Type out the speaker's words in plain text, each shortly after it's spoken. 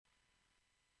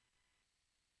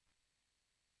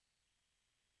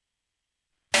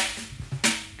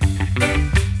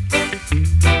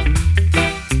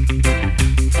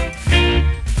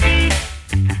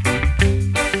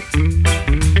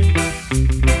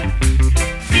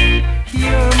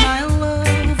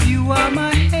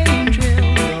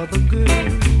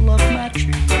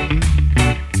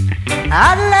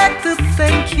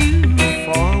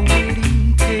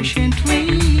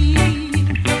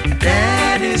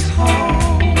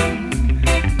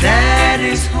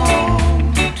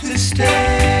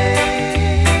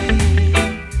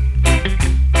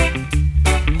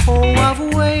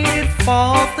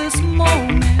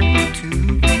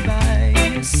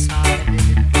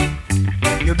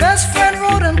best friend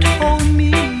wrote and told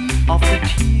me of the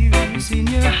tears in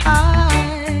your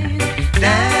eyes.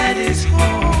 That is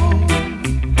home.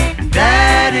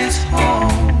 That is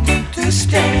home to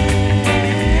stay.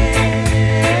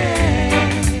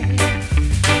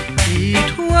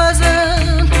 It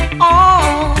wasn't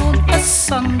on a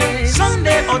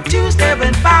Sunday or Tuesday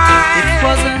went by. It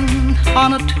wasn't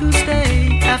on a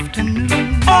Tuesday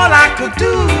afternoon. All I could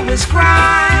do was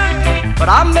cry. But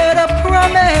I made a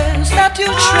promise that you'll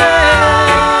treasure.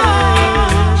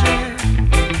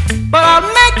 But I'll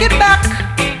make it back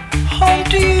home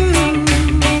to you.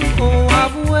 Oh,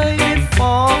 I've waited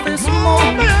for this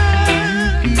moment to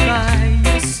be by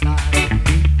your side.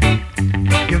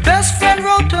 Your best friend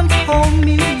wrote and told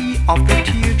me of the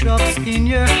teardrops in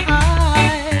your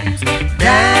eyes.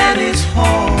 That is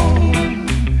home.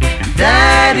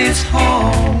 That is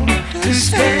home to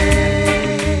stay.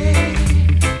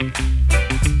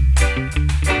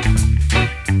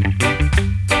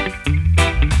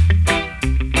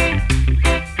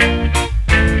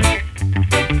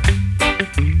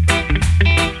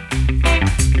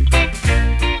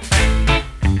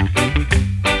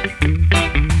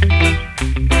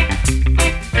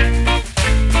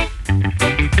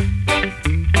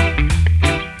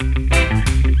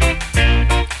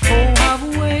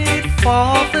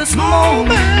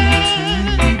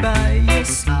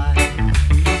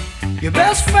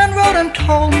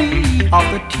 Told me of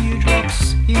the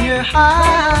teardrops in your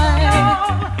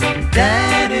eye.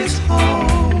 That is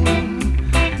home.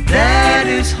 That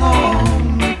is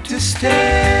home to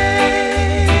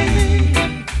stay.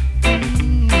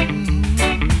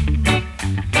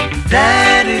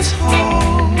 That is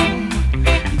home.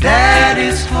 That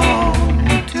is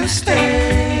home to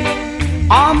stay.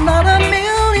 I'm not a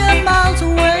million miles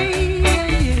away.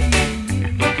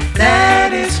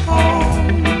 That is home.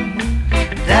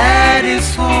 That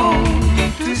is home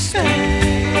to stay.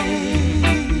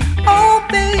 Oh,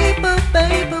 baby,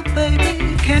 baby,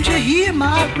 baby, can't you hear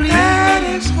my plea? That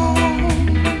is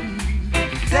home.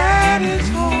 That is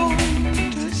home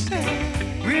to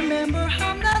stay. Remember,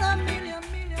 I'm not a million.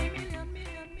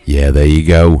 Yeah, there you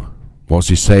go. What's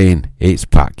he saying? It's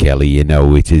Pat Kelly, you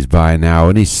know it is by now.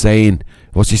 And he's saying,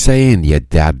 what's he saying? Your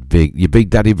big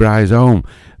daddy Bry's home.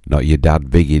 Not your dad,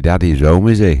 Biggie Daddy's home,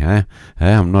 is he?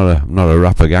 I'm not a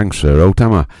rapper gangster,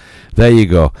 am I? There you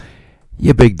go.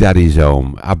 Your big daddy's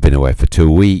home. I've been away for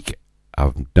 2 weeks.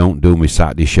 I don't do my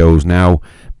Saturday shows now,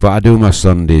 but I do my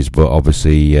Sundays. But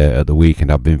obviously at the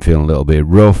weekend I've been feeling a little bit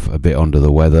rough, a bit under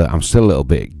the weather. I'm still a little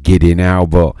bit giddy now,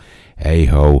 but hey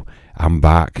ho, I'm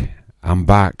back. I'm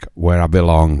back where I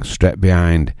belong, strapped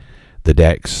behind the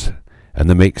decks and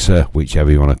the mixer,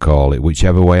 whichever you want to call it.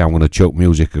 Whichever way I'm going to chuck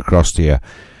music across to you.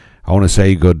 I want to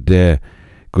say good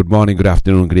morning, good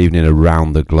afternoon, good evening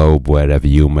around the globe, wherever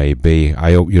you may be.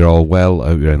 I hope you're all well. I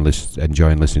hope you're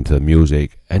enjoying listening to the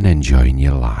music and enjoying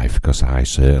your life, because I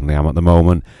certainly am at the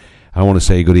moment. I want to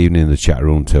say good evening in the chat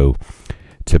room to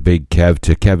Big Kev,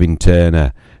 to Kevin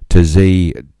Turner, to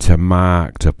Z, to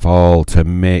Mark, to Paul, to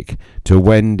Mick, to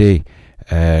Wendy,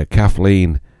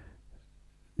 Kathleen.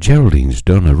 Geraldine's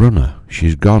done a runner.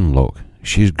 She's gone, look.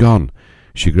 She's gone.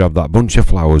 She grabbed that bunch of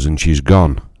flowers and she's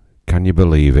gone. Can you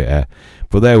believe it?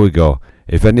 But there we go.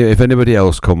 If anybody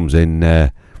else comes in,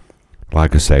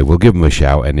 like I say, we'll give them a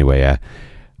shout anyway. I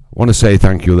want to say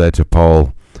thank you there to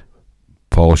Paul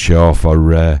Shaw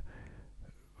for a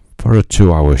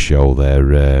 2-hour show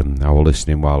there. I was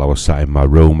listening while I was sat in my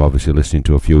room, obviously listening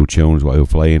to a few tunes what he was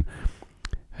playing,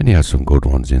 and he had some good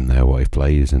ones in there what he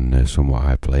plays and some what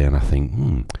I play, and I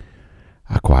think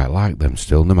I quite like them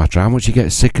still. No matter how much you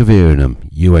get sick of hearing them,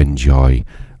 you enjoy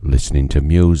listening to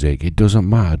music. It doesn't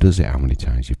matter, does it, how many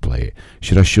times you play it?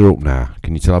 Should I shut up now?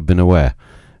 Can you tell I've been aware?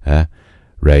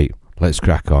 Right, let's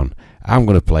crack on. I'm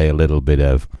going to play a little bit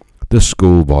of the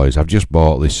Schoolboys. I've just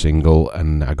bought this single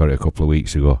and I got it a couple of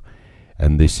weeks ago,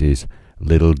 and this is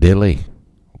Little Dilly.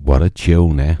 What a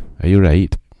tune, eh? Are you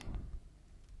right?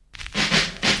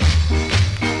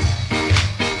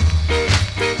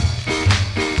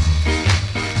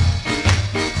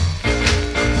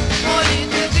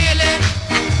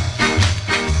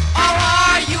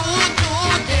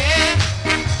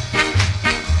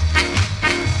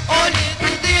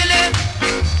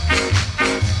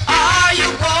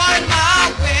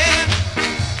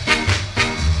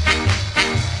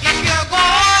 If you're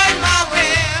going my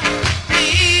way,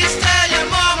 please tell your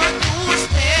mama to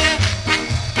stay.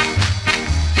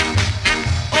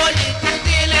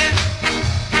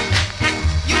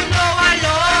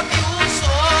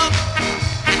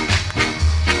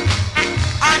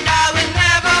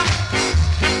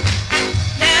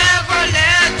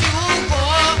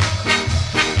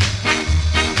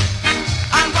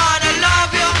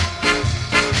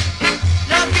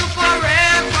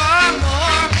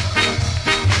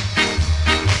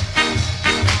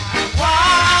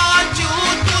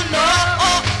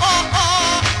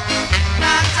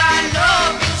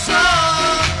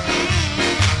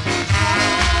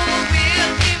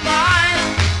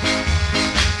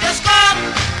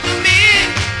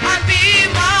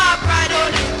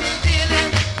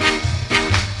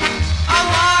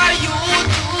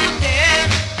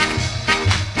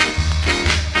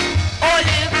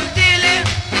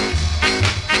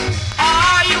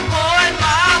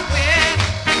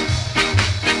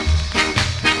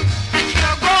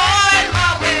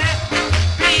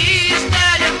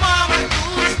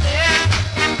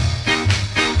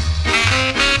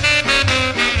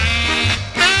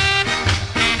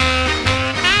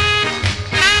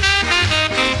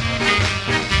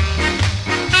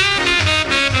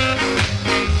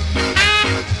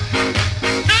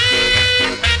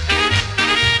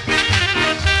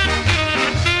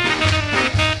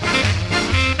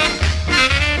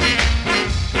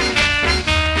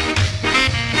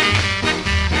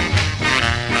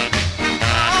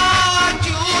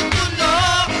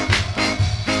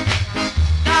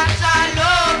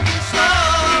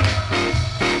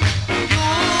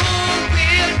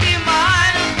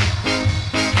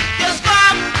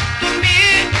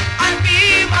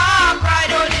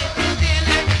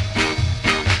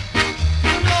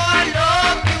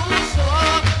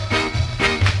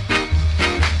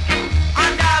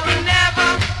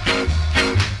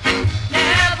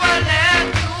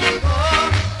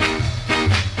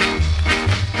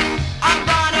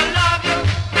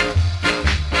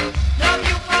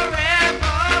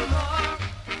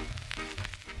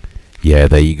 Yeah,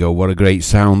 there you go. What a great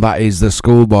sound. That is the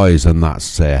Schoolboys, and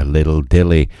that's Little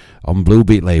Dilly on Blue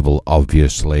Beat label,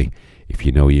 obviously. If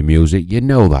you know your music, you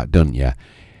know that, don't you?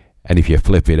 And if you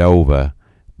flip it over,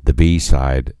 the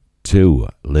B-side to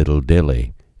Little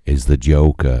Dilly is the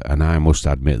Joker, and I must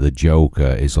admit the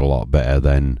Joker is a lot better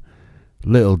than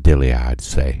Little Dilly, I'd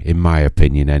say, in my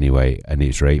opinion anyway, and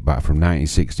it's right back from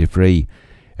 1963,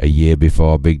 a year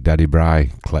before Big Daddy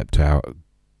Bry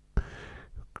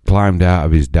climbed out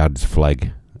of his dad's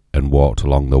flag and walked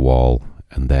along the wall,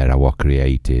 and there I was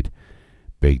created,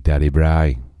 Big Daddy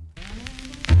Bry.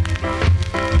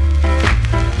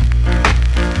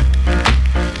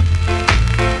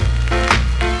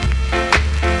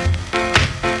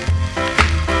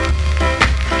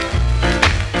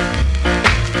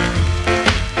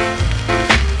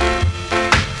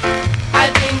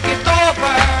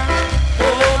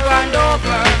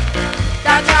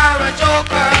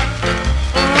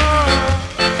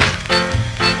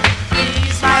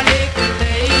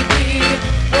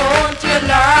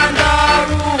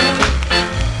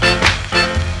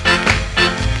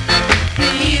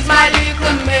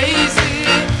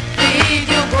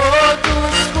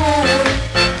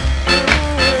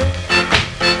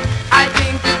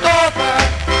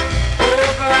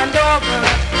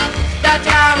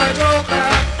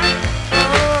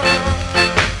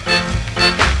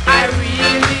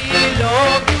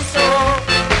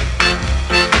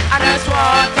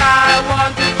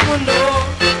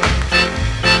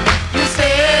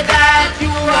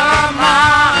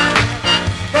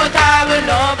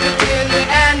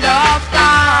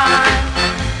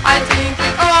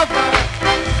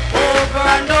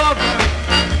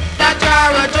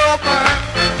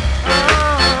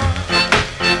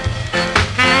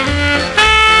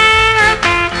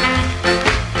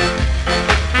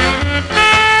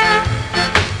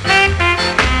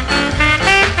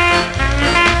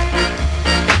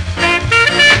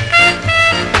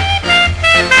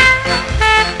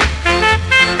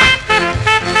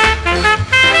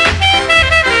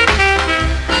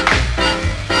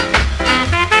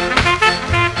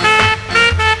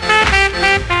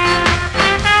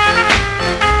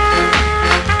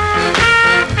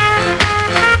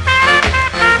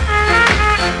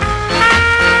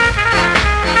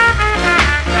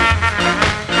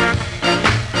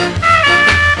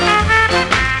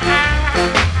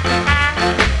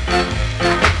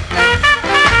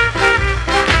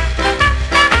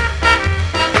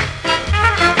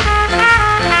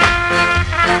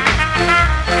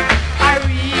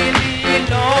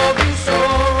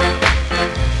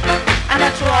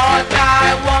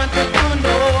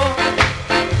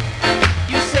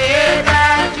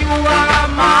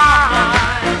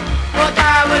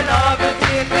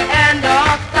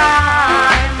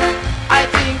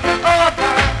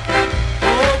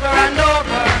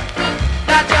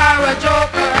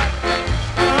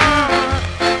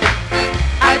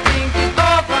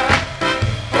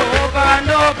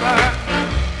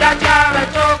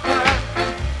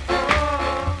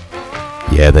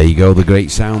 There you go, the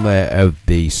great sound there of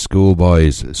the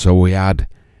Schoolboys. So we had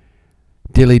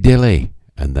Dilly Dilly,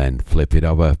 and then flip it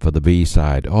over for the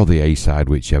B-side, or the A-side,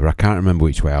 whichever. I can't remember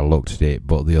which way I looked at it,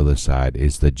 but the other side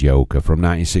is the Joker from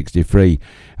 1963.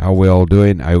 How are we all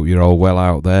doing? I hope you're all well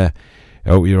out there. I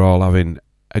hope you're all having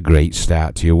a great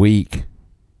start to your week.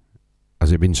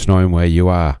 Has it been snowing where you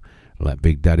are? Let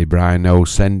Big Daddy Brian know.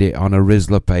 Send it on a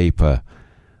Rizzler paper,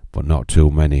 but not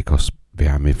too many, because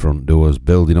behind my front door's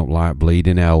building up like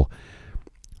bleeding hell.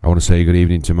 I want to say good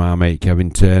evening to my mate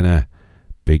Kevin Turner,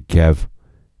 Big Kev,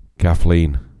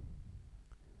 Kathleen,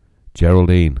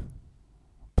 Geraldine,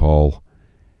 Paul,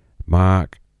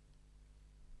 Mark,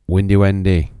 Windy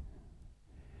Wendy.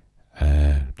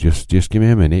 Just give me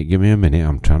a minute.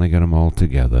 I'm trying to get them all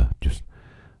together.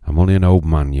 I'm only an old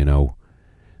man, you know.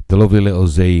 The lovely little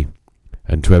Z,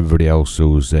 and to everybody else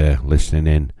who's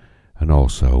listening in, and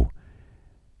also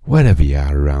wherever you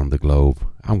are around the globe.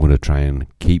 I'm going to try and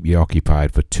keep you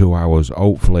occupied for 2 hours,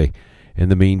 hopefully. In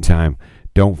the meantime,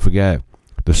 don't forget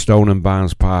the Stone and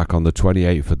Barnes Park on the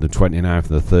 28th and the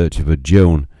 29th and the 30th of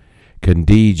June. Can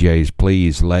DJs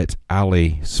please let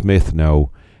Ali Smith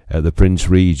know at the Prince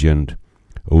Regent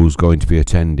who's going to be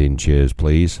attending? Cheers,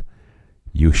 please.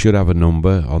 You should have a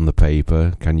number on the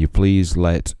paper. Can you please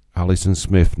let Alison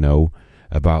Smith know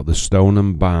about the Stone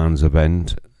and Barnes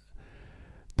event,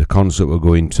 the concert we're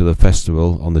going to, the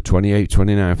festival on the 28th,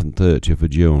 29th and 30th of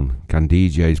June? Can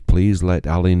DJs please let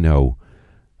Ali know,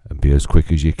 and be as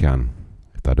quick as you can.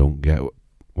 If I don't get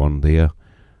one, dear,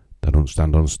 I don't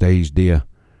stand on stage, dear.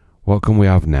 What can we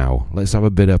have now? Let's have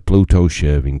a bit of Pluto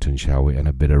Shervington, shall we, and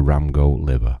a bit of Ram Goat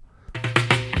Liver.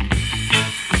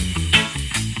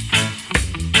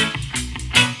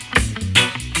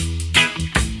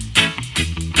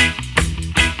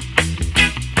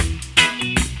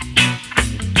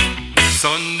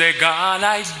 Sunday gone,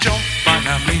 I jump on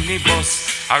a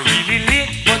minibus. I really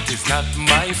late, but it's not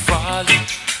my fault.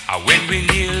 When we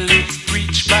nearly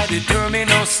reach by the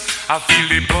terminus, I feel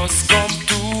the bus come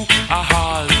to a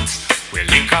halt. Well,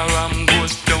 liquor ram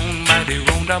goes down by the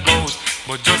roundabout,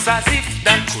 but just as if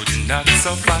that could not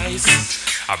suffice,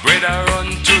 a brother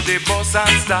run to the bus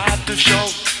and start to shout,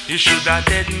 you should have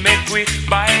dead make we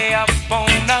buy a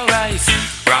pound of rice.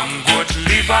 Ram good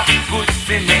liver, good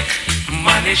for neck,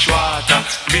 manish water,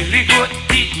 Billy good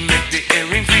teeth, make the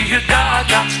earring for your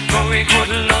daughter. Very good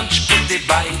lunch, put the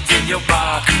bite in your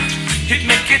back. It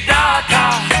make your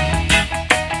daughter,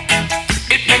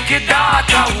 it make your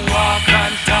daughter walk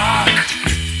and talk.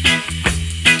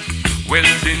 Well,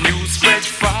 the news spread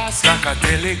fast like a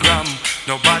telegram.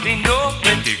 Nobody know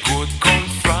where the good come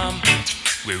from.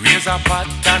 We raise a pot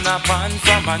and a pan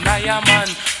from an iron man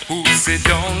who sit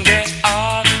down there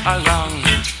all along.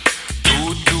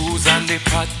 2 twos and the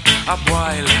pot a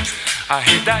boil. I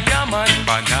hit a yaman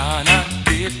banana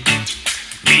dip.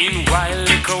 Meanwhile,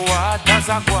 liquor waters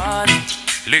a gone.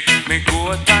 Lick me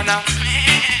goat and a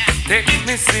take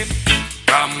me sip.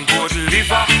 Ram good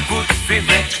liver, good for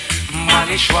me.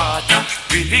 Manish water,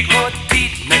 really good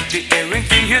teeth, make the earring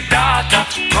for your daughter.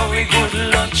 Very good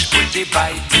lunch, put the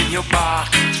bite in your back.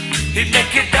 It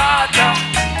make your daughter,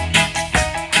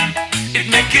 it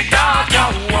make your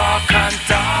daughter walk and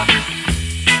talk.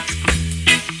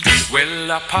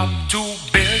 Well, I pop 2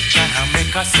 belch and I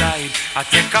make a slide. I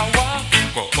take a walk,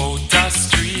 go out the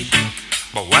street.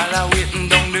 But while I waiting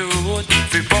down the road,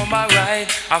 for my ride,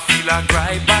 I feel a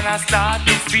gripe and I start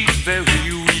to feel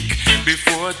very weak.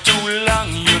 Before too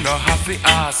long, you know have to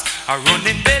ask. I run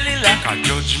in belly like a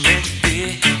judgment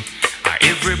day.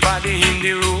 Everybody in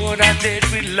the road are dead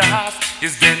with laugh.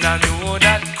 Is then I know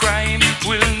that crime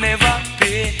will never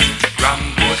pay.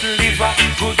 Ram good liver,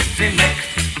 good for neck,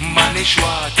 manish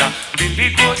water, Billy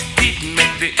good teeth,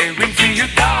 make the earring for your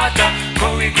daughter.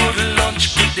 Very good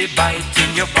lunch, put the bite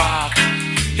in your back.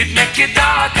 It make your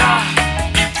daughter,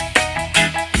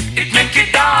 it make your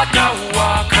daughter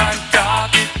walk and talk.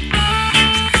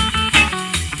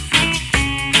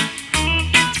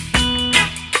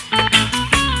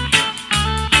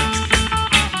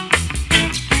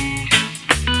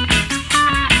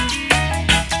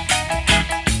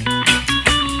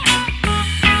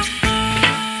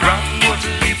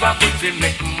 They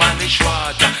make manish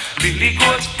water, Billy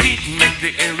good teeth, make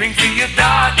the earring for your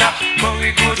daughter.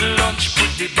 Very good lunch,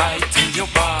 put the bite in your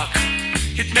back.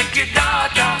 It make your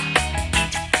daughter,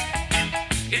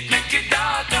 it make your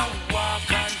daughter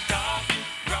walk and talk.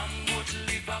 Ram good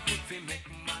liver, good they make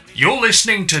manish. You're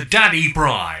listening to Daddy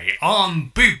Bry on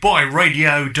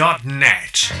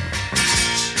bootboyradio.net.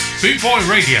 Bootboy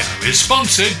Radio is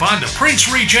sponsored by the Prince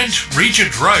Regent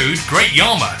Road, Great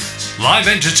Yarmouth. Live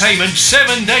entertainment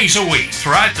 7 days a week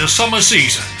throughout the summer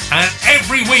season and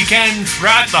every weekend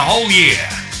throughout the whole year.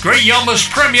 Great Yarmouth's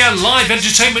premier live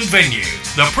entertainment venue,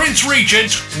 the Prince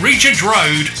Regent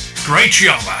Road, Great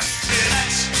Yarmouth.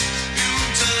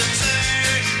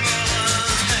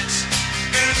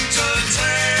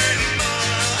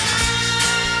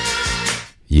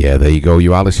 Yeah, there you go.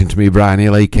 You are listening to me, Brian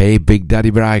Neale, aka Big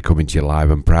Daddy Bry, coming to you live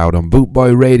and proud on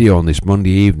Bootboy Radio on this Monday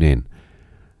evening.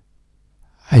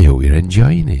 I hope you're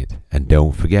enjoying it. And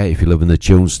don't forget, if you love in the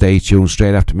tune, stay tuned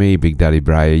straight after me, Big Daddy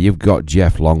Briar. You've got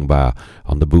Jeff Longbar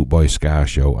on the Bootboy Scar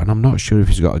Show, and I'm not sure if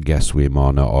he's got a guest with him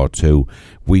or not, or two.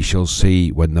 We shall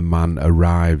see when the man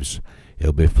arrives.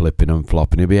 He'll be flipping and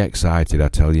flopping. He'll be excited, I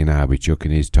tell you now. He'll be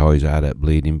chucking his toys out at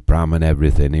Bleeding Pram and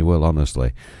everything. He will,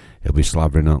 honestly. He'll be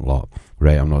slavering a lot.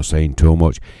 Right, I'm not saying too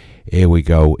much. Here we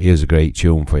go. Here's a great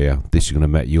tune for you. This is going to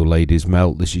make you ladies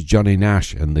melt. This is Johnny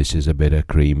Nash, and this is a bit of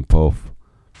Cream Puff.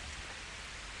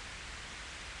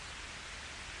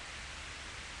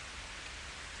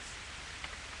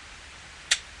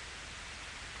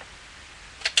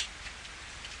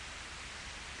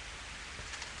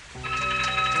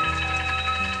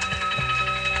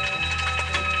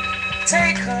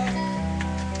 Take her,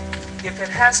 if it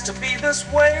has to be this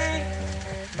way.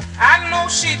 I know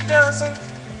she doesn't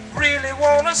really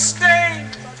want to stay,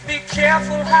 but be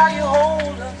careful how you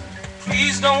hold her.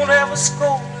 Please don't ever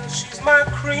scold her, she's my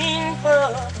cream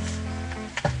puff.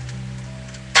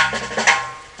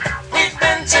 We've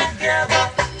been together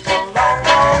for a long,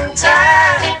 long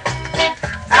time.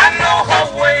 I know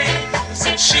her ways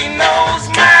and she knows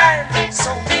mine,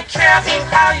 so be careful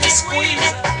how you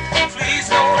squeeze her. Please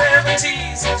don't ever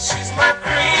tease her, she's my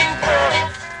cream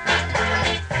puff.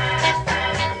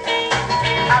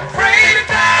 I pray to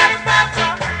God above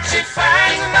her, she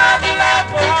finds another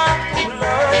lover who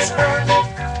loves her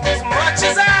as much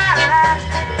as I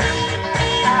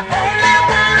only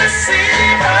wanna see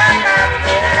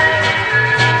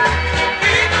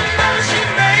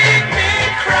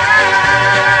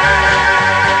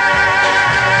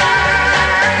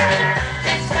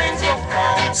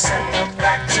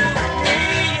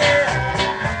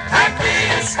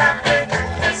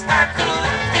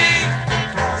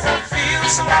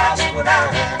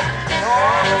about her,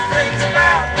 all the things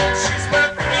about her. She's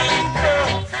my dream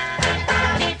girl.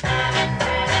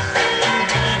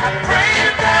 I pray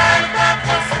to God that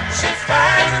she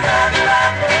finds another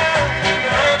lover who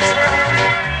loves her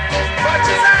as much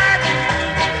as I do.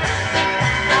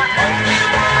 I only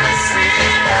wanna see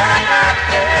her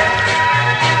happy,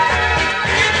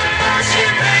 even though she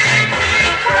made me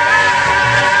cry.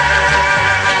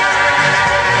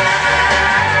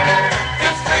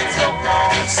 If things go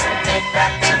wrong, send me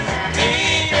back to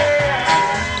me.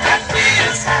 Happy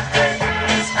as I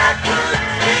could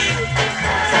be,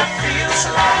 'cause I feel so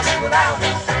lost without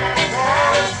her.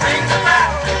 All the things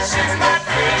about her, she's my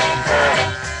dream girl.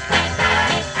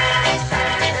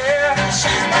 Yeah,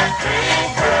 she's my dream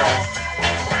girl.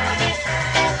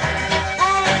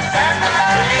 Ooh, that's my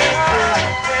dream girl.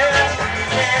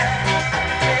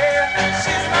 Yeah,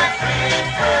 she's my dream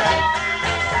girl.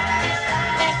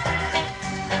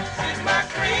 She's my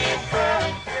dream girl.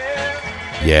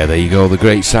 Yeah, there you go, the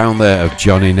great sound there of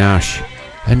Johnny Nash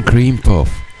and Cream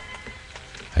Puff.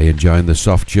 Are you enjoying the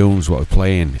soft tunes what we're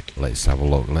playing? Let's have a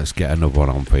look, let's get another one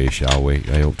on for you, shall we?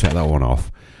 I'll take that one off.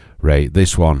 Right,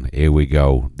 this one, here we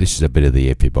go. This is a bit of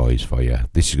the hippie boys for you.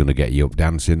 This is going to get you up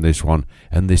dancing, this one.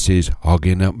 And this is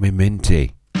Hogging Up Me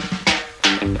Minty.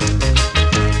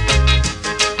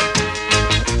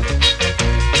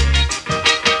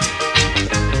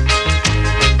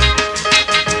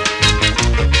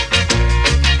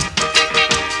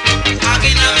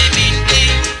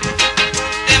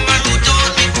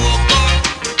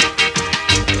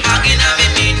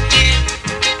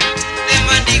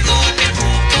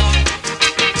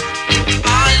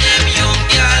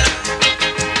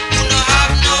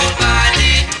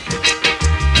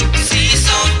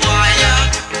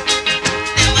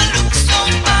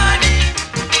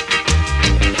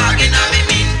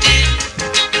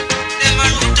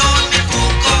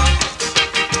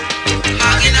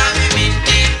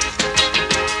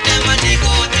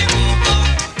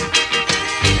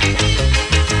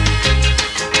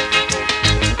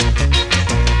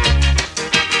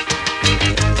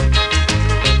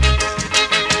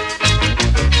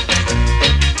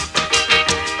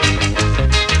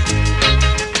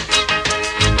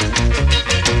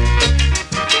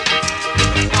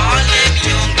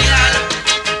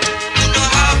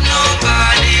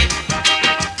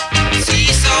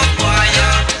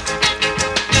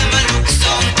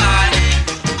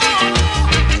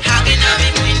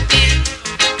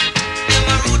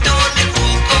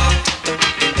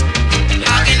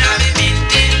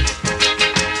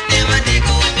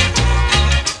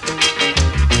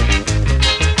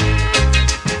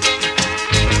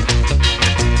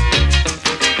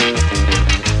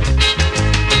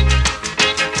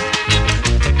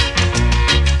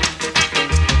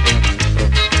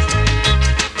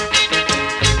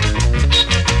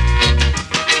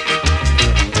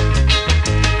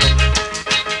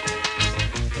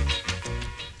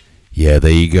 Yeah,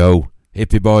 there you go.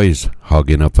 Hippie boys,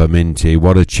 Hogging Up a Minty.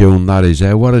 What a tune that is,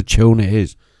 eh? What a tune it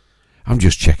is. I'm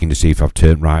just checking to see if I've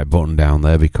turned right button down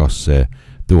there because there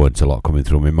weren't a lot coming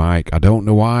through my mic. I don't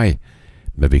know why.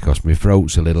 Maybe because my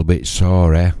throat's a little bit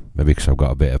sore, eh? Maybe because I've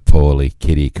got a bit of poorly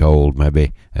kiddie cold,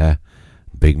 maybe, eh?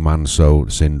 Big man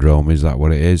syndrome, is that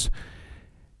what it is?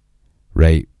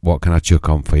 Right, what can I chuck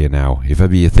on for you now? If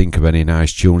ever you think of any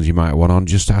nice tunes you might want on,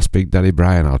 just ask Big Daddy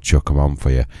Brian, I'll chuck them on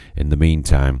for you. In the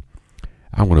meantime,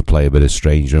 I'm going to play a bit of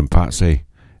Stranger and Patsy,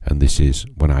 and this is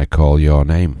When I Call Your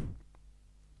Name.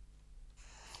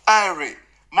 Irie,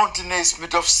 Monty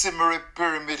Naismith of Simmery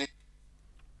Pyramid.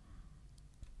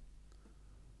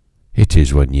 It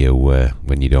is when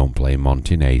you don't play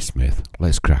Monty Naismith.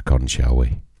 Let's crack on, shall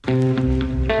we?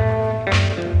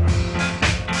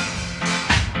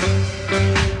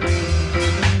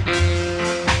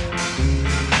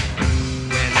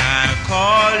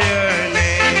 Call your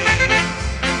name,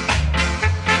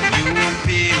 you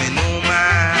pay me no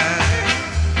mind.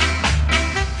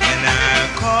 When I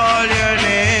call your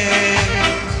name,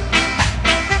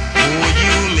 oh,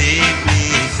 you make me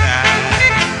sigh.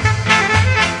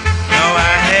 Now I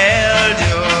held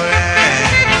your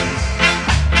hand.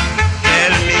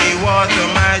 Tell me what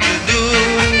am I to do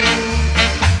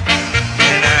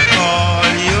when I call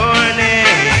your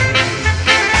name?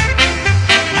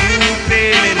 You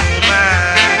pay me no mind.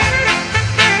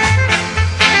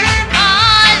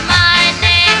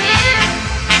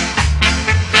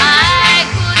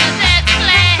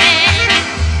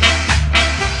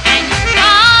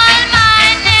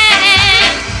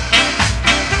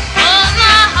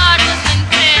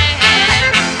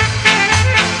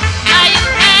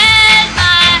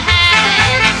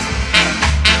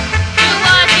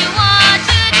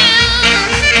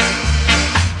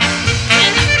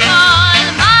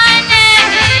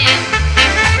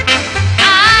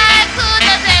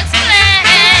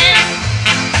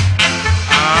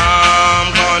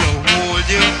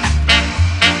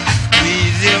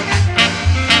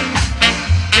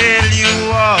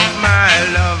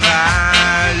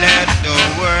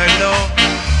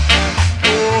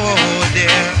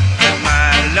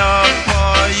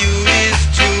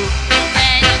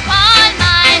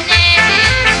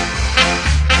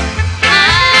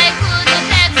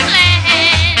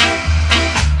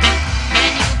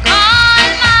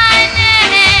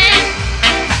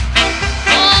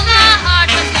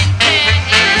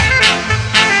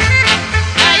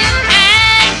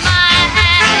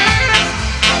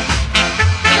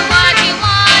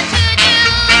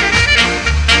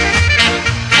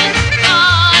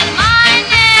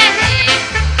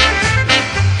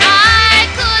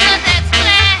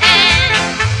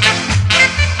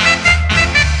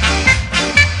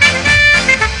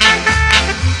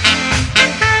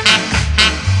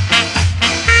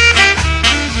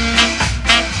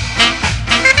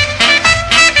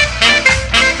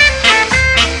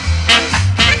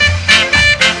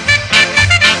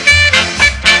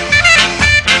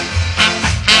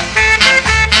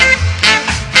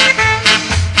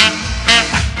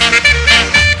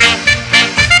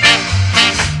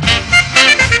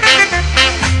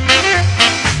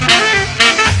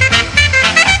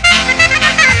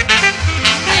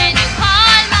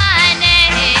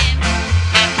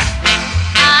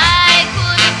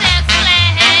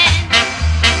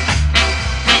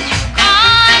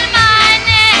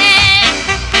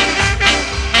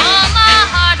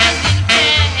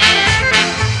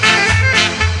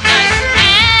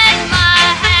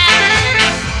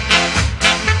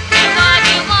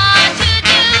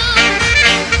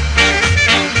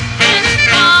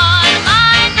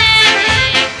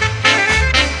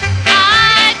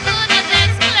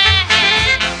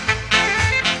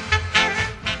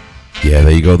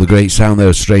 go. The great sound there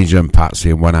of Stranger and Patsy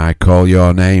and When I Call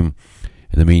Your Name.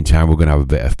 In the meantime, we're going to have a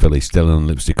bit of Philly Stillin' and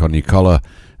Lipstick on Your Collar.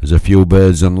 There's a few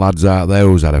birds and lads out there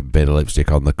who's had a bit of lipstick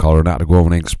on the collar and had to go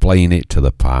over and explain it to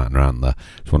the partner, aren't they?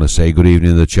 Just want to say good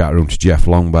evening in the chat room to Jeff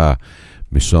Longbar.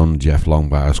 My son Jeff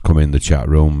Longbar has come in the chat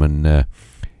room, and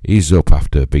he's up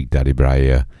after Big Daddy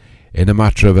Briar in a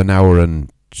matter of an hour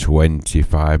and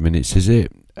 25 minutes, is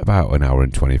it? About an hour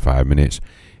and 25 minutes.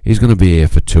 He's going to be here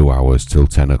for 2 hours till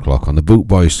 10 o'clock on the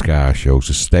Bootboy Scar Show,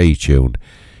 so stay tuned.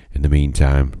 In the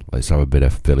meantime, let's have a bit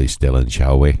of Philly Stillin',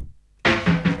 shall we?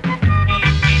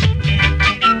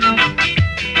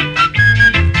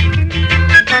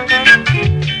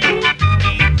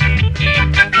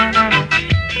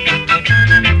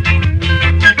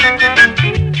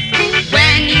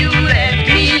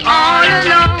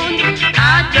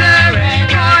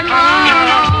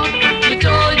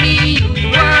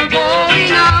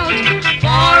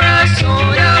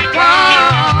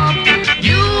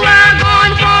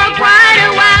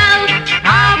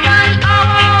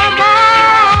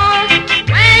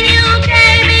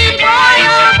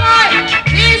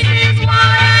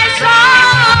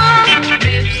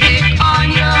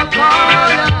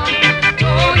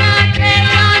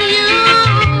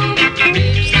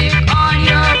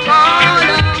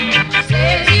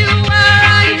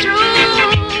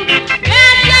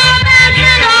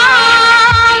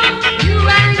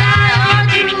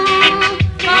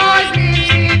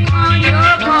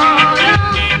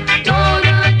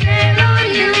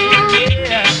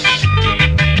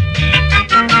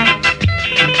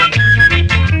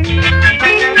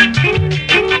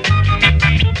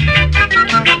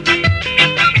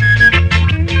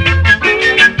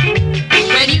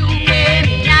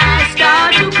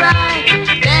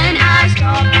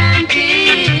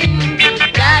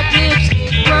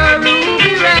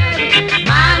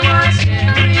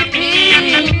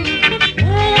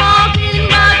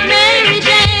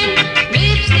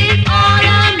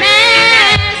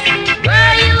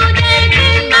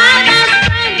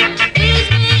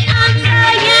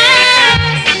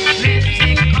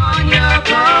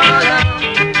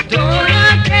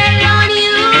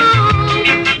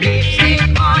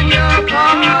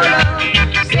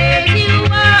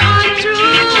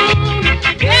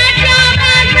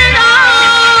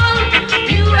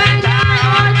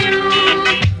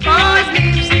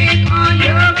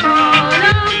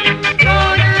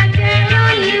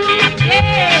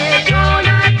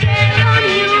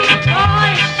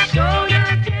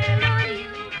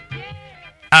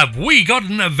 We got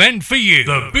an event for you.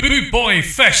 The Boot Boy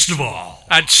Festival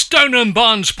at Stoneham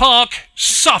Barnes Park,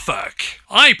 Suffolk.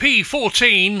 IP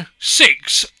 14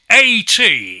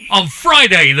 6AT. On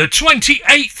Friday the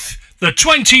 28th, the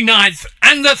 29th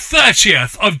and the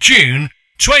 30th of June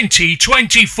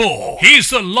 2024. Here's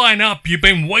the lineup you've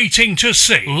been waiting to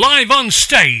see. Live on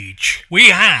stage, we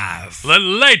have the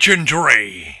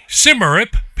legendary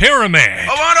Symarip Pyramid. I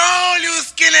want all you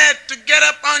skinheads to get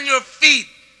up on your feet.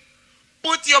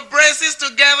 Put your braces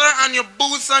together and your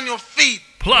boots on your feet.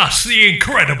 Plus the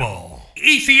incredible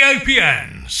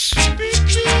Ethiopians.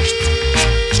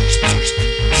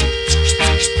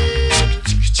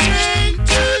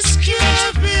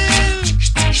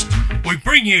 We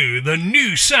bring you the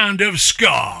new sound of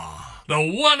ska. The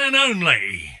one and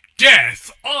only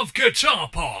Death of Guitar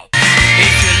Pop.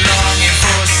 If you're longing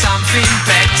for something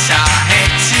better,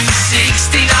 head to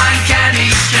 69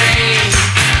 Canning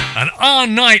Street. And our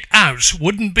night out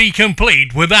wouldn't be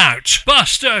complete without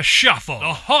Buster Shuffle,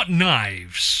 the Hot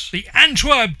Knives, the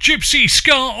Antwerp Gypsy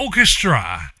Ska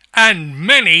Orchestra, and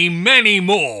many, many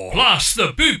more. Plus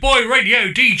the Boot Boy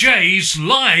Radio DJs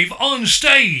live on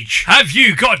stage. Have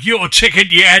you got your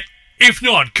ticket yet? If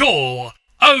not, call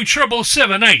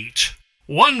 07778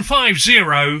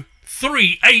 150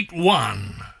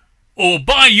 381 or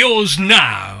buy yours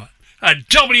now at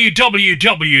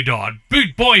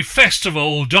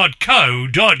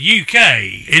www.bootboyfestival.co.uk.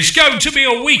 It's going to be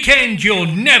a weekend you'll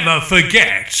never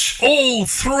forget. All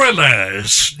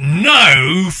thrillers,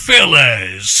 no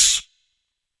fillers.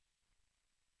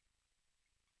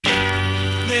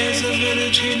 There's a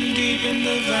village hidden deep in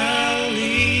the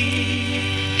valley,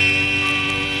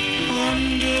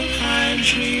 under pine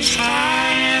trees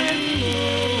high and low,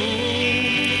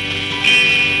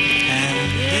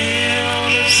 and there all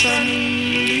of a sudden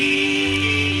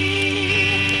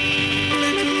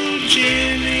little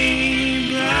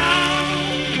Jimmy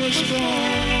Brown was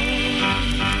born,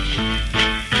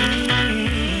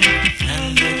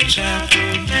 and the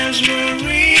chapel bells were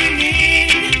ringing,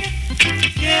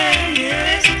 yeah,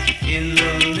 yes, in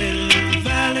the little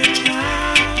valley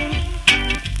town,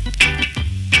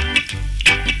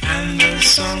 and the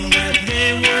song that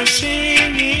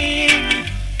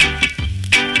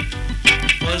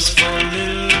for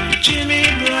little Jimmy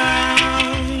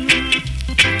Brown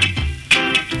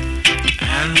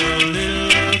and the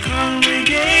little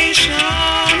congregation.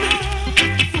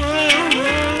 Whoa,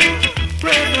 whoa,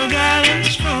 pray for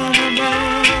guidance from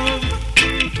above.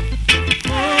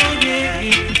 Oh yeah,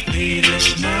 lead us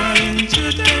not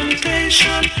into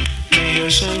temptation. May your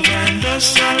soul find the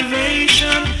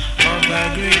salvation of thy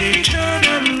great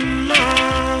eternal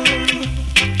love.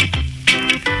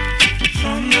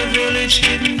 From the village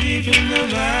hidden deep in the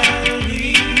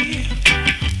valley,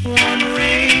 one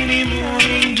rainy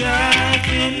morning dark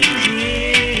and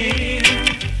drear,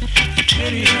 a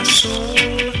tender soul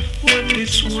worked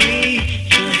its way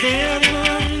to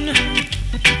heaven.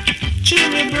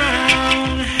 Jimmy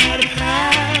Brown had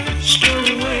passed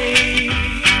away,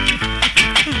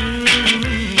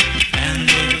 and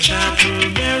the chapel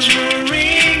bells were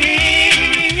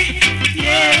ringing,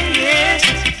 yeah, yes,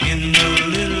 in the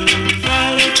little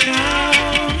valley town.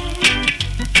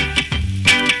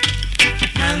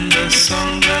 And the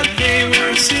song that they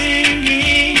were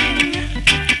singing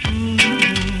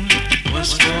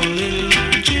was for little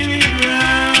Jimmy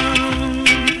Brown,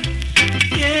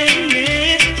 yeah,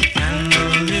 yes, and the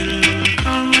little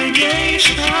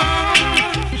congregation.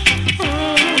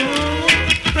 Oh,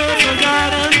 pray for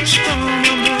guidance from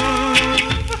above.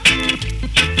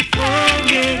 Oh,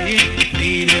 yeah,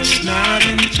 lead us not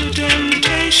into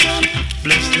temptation.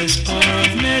 Bless this hour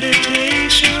of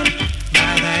meditation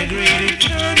by thy great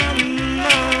eternal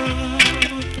love.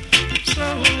 So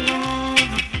long,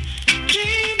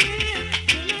 Jimmy Brown.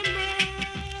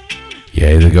 Yeah,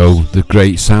 there you go. The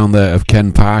great sound there of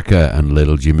Ken Parker and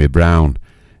Little Jimmy Brown.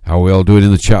 How are we all doing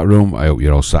in the chat room? I hope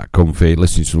you're all sat comfy,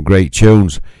 listening to some great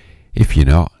tunes. If you're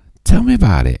not, tell me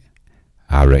about it.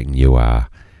 I reckon you are.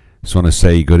 Just want to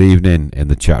say good evening in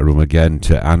the chat room again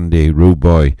to Andy Rude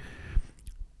Boy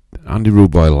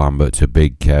Lambert, to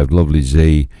Big Kev, Lovely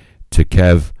Z, to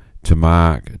Kev, to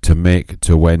Mark, to Mick,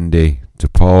 to Wendy, to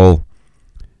Paul.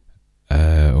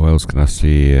 Who else can I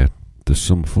see here? There's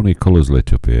some funny colours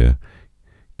lit up here.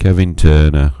 Kevin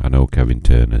Turner. I know Kevin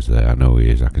Turner's there. I know he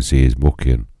is. I can see his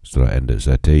mucking. So that end at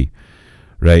settee.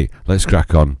 Right, let's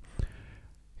crack on.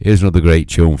 Here's another great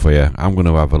tune for you. I'm going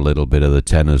to have a little bit of the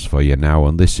tenors for you now,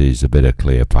 and this is a bit of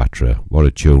Cleopatra. What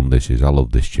a tune this is. I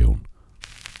love this tune.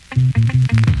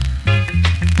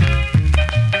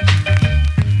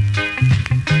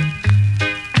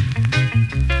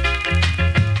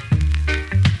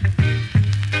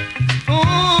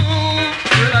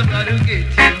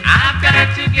 I've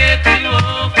got to get you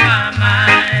off my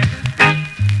mind.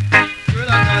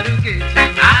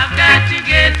 I've got to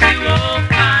get you off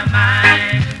my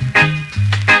mind.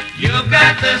 You've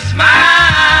got the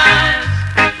smiles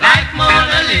like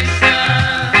Mona Lisa.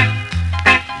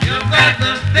 You've got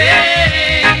the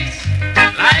face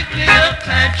like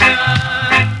Cleopatra.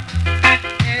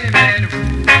 Any man who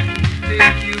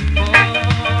take you for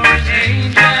an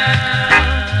angel,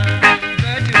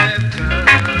 but you have done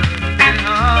it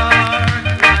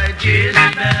hard like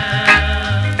Jezebel.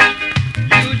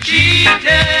 You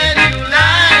cheated, you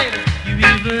lied, you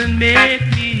even made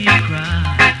me cry.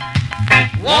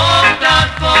 Walked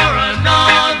out for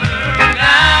another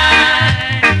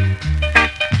guy.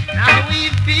 Now we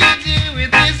feed you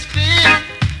with this fist,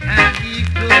 and he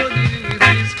clothed you with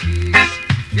his kiss.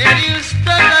 Yet you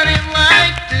stuck on him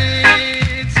like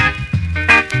this.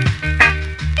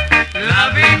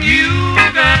 Loving you,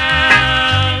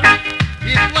 girl,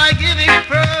 it's like giving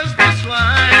pearls to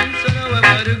swine. So now I've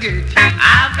got to get you.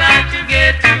 I've got to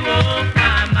get you off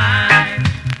my mind.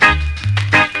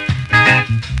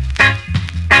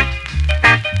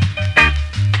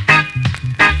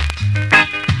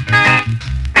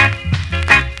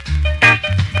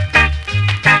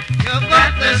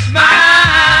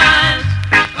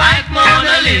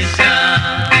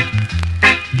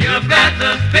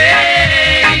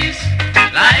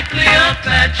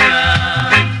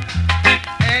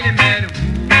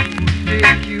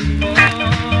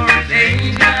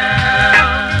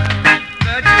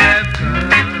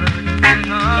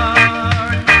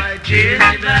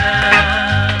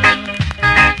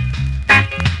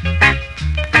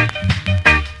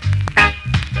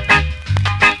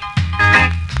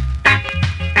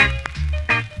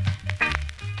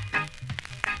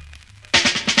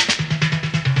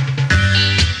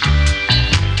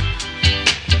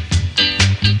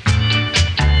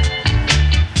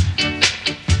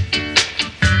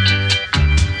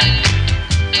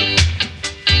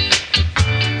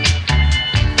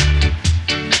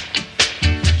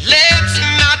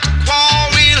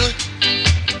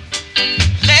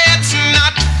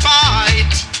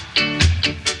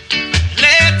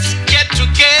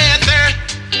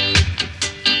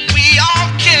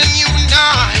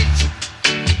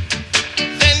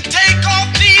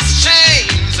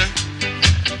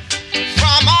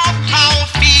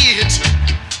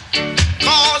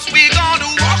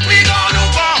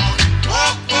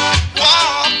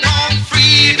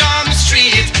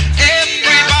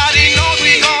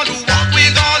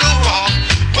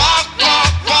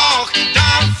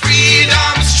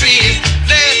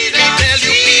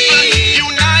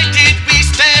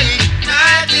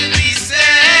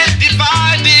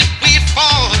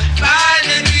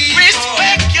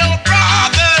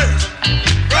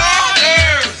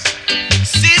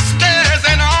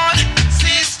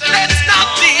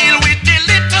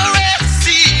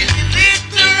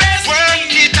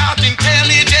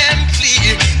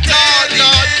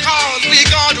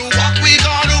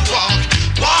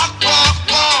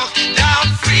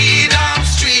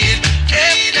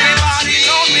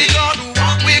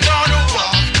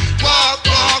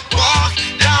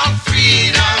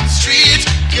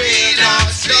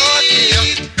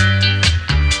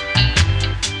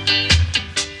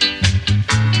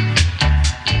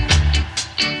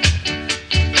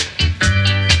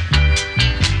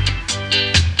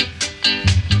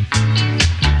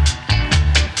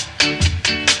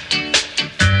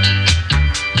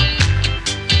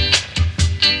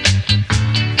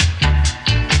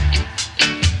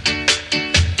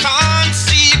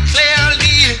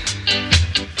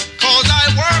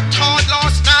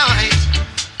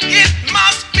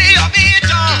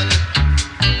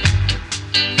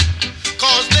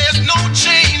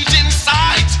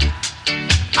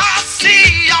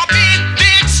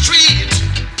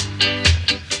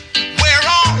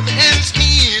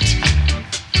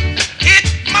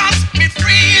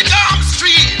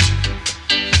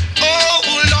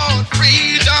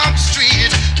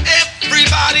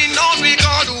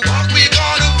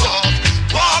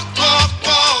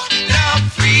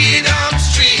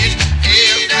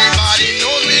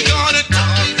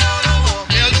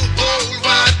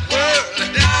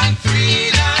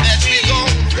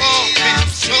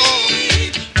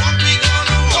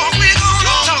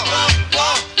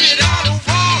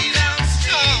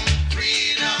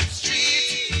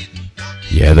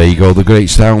 Yeah, there you go, the great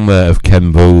sound there of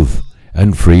Ken Booth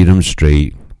and Freedom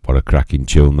Street. What a cracking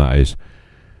tune that is.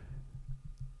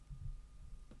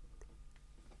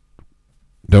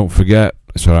 Don't forget,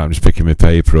 sorry, I'm just picking my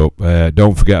paper up.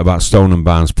 Don't forget about Stone and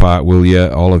Barnes Park, will you?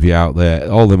 All of you out there,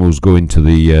 all them who's going to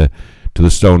the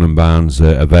Stone and Barnes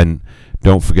event.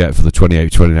 Don't forget for the 28th,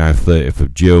 29th, 30th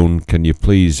of June. Can you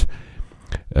please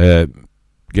get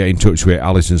in touch with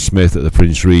Alison Smith at the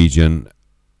Prince Regent,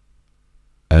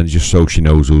 and just so she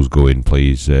knows who's going,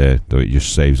 please. Though it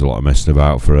just saves a lot of messing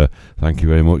about for her. Thank you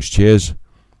very much. Cheers.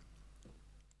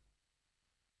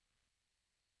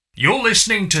 You're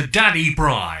listening to Daddy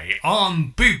Bry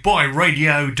on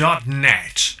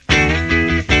bootboyradio.net.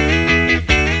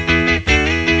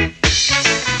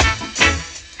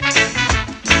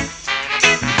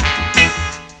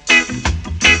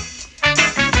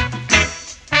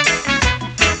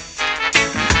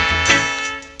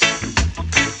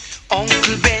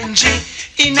 Uncle Benji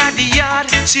in the yard,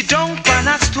 sit down on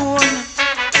a stone.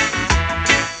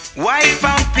 Wife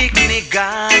and picnic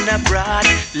gone abroad,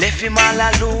 left him all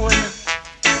alone.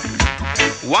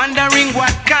 Wondering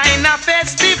what kind of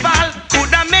festival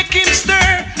could I make him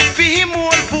stir for him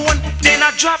whole bone. Then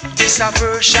I drop this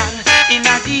aversion in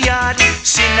the yard,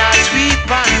 sinners weep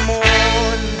and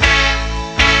moan.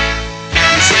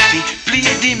 Sophie, play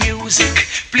the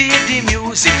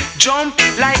music, jump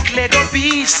like Lego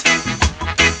bees.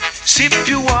 Sip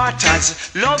your waters,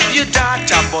 love your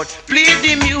daughter, but play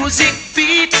the music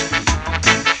beat.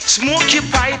 Smoke your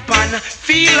pipe and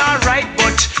feel alright,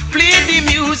 but play the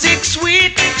music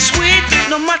sweet, sweet.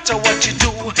 No matter what you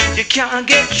do, you can't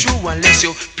get through unless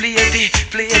you play the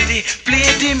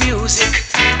music.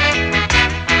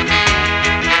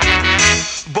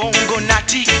 Bongo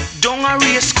natty, down a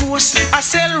race course, I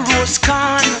sell rose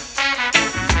can.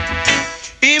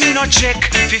 Him no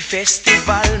check fi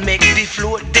festival, make the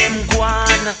float them go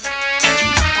on.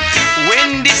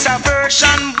 When this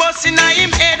aversion bust in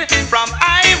him head from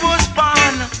I was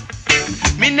born,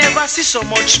 me never see so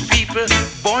much people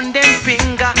burn them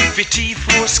finger fi thief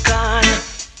rose can.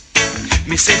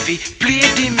 Me say fi play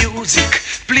the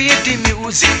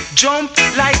music, jump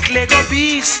like Lego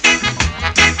bees.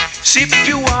 Sip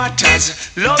your waters,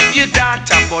 love your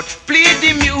daughter, but play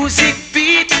the music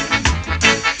beat.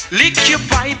 Lick your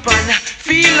pipe and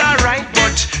feel alright,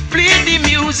 but play the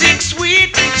music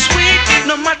sweet, sweet.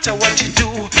 No matter what you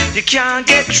do, you can't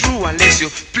get through unless you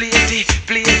play the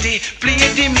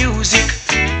music.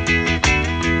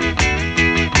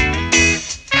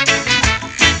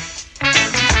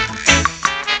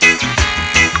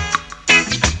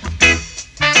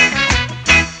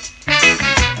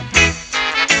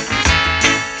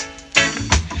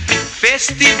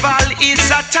 Festival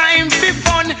is a time for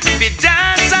fun, for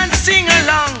dance and sing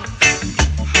along.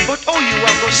 But oh, you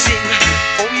are go sing,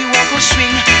 oh, you are go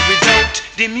swing without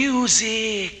the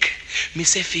music. Me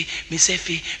say fi, play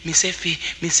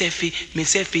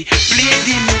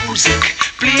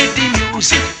the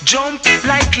music, jump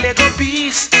like Lego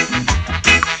bees.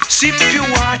 Sip your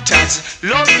waters,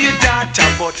 love your daughter,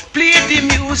 but play the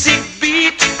music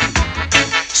beat.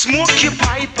 Smoke your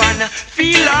pipe and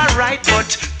feel alright,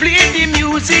 but play the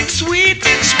music sweet,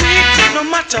 sweet. No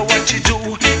matter what you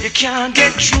do, you can't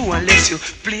get through unless you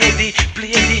play the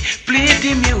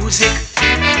music.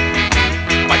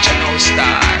 Watch out now,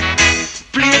 star.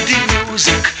 Play the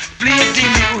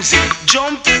music,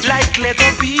 jump like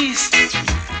Lego bees.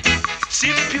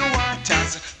 Sip your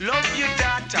waters, love your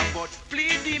daughter, but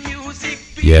play the music.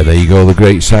 Yeah, there you go, the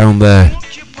great sound there.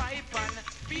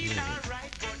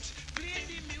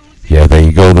 Yeah, there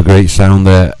you go, the great sound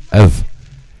there of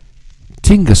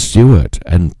Tinga Stewart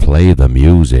and Play the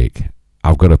Music.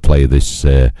 I've got to play this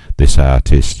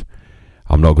artist.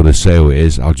 I'm not going to say who it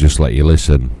is, I'll just let you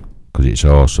listen, because it's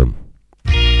awesome.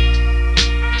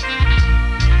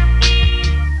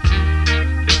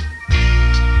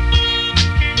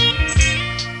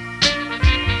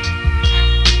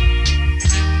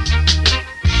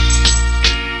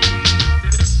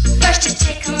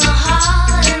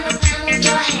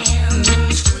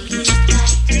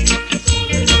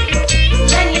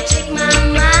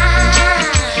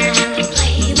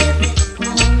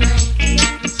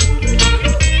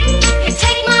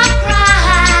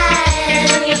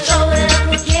 Your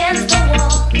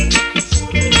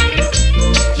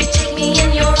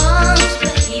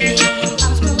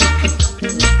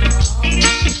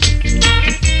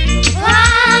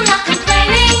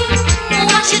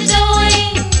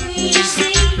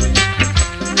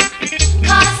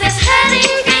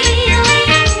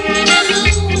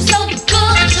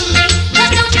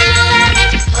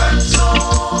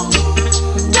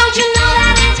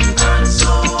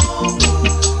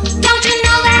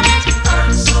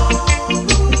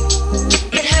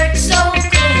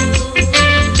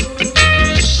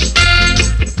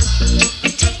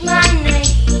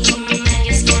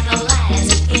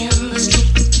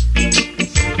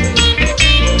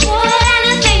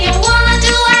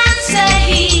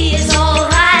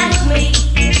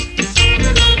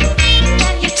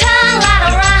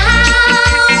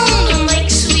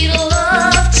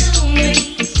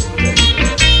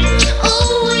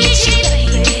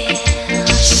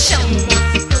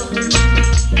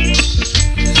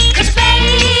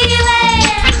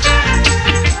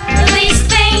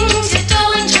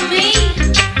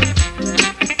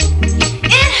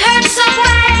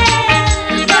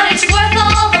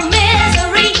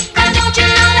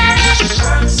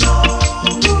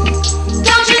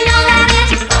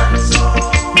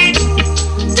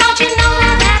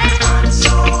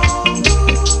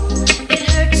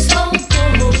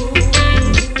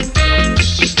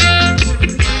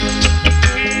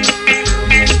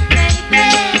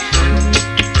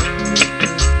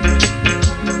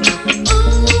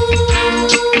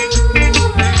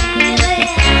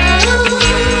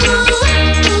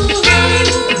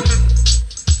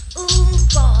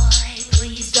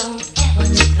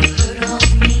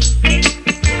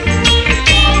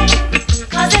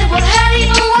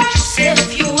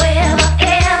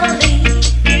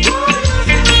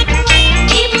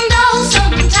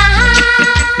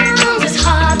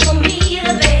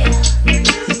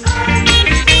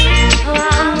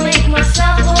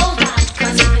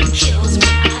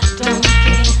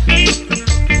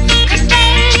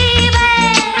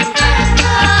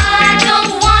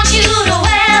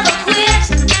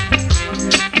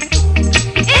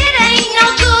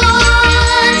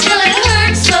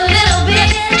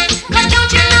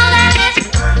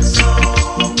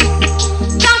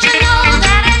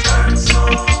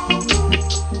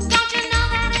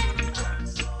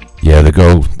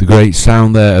go. The great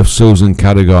sound there of Susan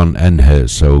Cadogan and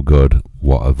Hurt So Good.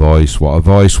 What a voice, what a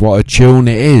voice, what a tune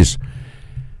it is.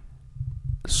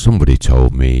 Somebody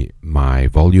told me my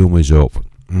volume is up.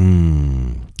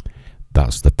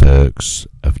 That's the perks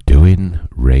of doing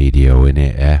radio,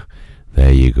 innit, eh?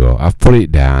 There you go. I've put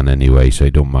it down anyway, so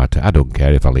it don't matter. I don't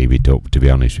care if I leave it up, to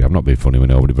be honest with you. I've not been funny with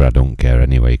nobody, but I don't care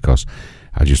anyway, because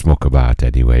I just muck about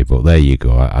anyway. But there you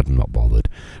go. I'm not bothered.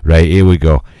 Right, here we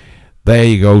go. There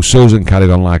you go. Susan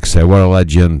Cadogan, like I say, what a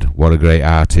legend. What a great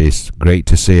artist. Great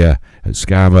to see her at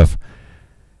Skamouth.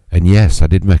 And yes, I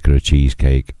did make her a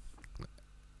cheesecake.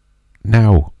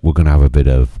 Now we're going to have a bit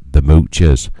of the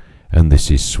Moochers. And this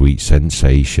is Sweet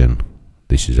Sensation.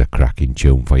 This is a cracking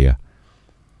tune for you.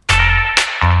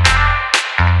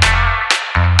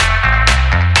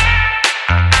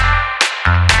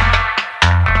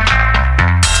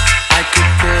 I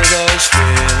could feel those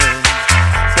thrills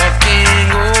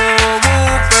walking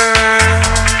over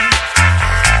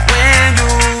when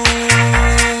you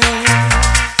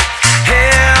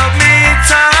held me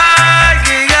tight,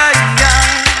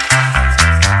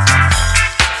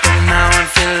 but now I'm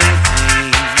feeling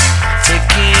pain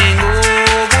taking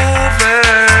over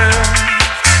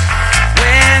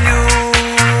when you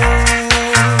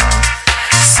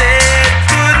said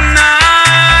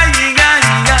goodnight, yeah.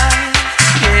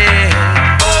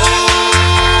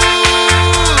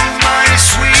 Oh, my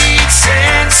sweet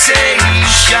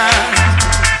sensation,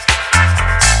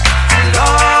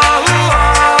 Lord,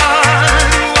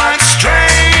 what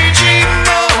strange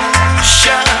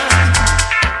emotion.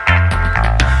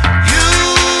 You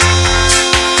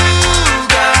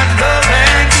got love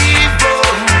and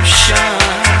devotion,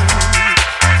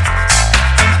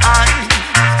 and I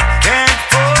can't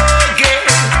forget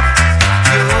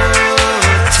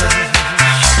your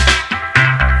touch.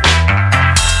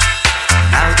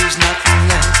 Now there's nothing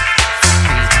left for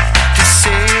me to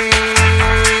say,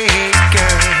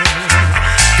 girl,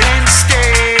 then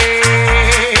stay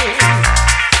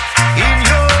in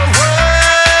your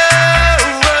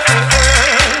world, yeah.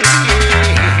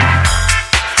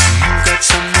 You got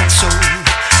something so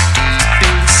deep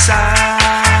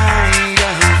inside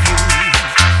of you,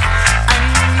 and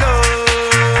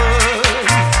love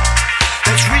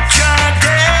that's richer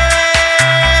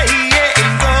day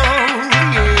and gold,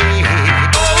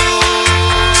 yeah. Oh,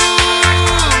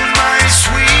 my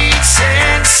sweet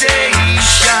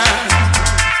sensation,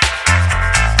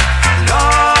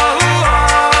 Lord,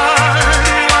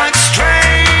 what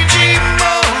strange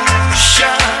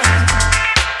emotion.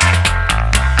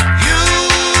 You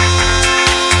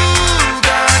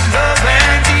got love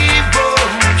and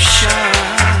devotion,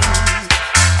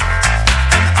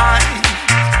 and I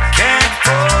can't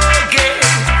forget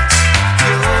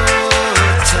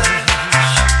your touch.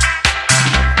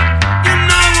 You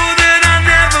know that I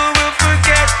never will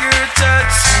forget your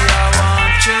touch. See, I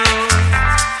want you,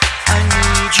 I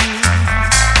need you.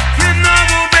 You know,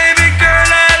 baby girl,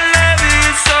 I love you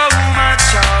so much.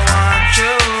 I want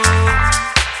you,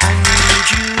 I need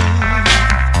you.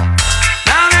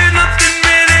 Now there's nothing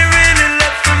really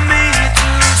left for me to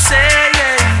say,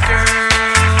 girl,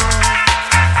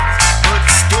 but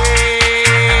stay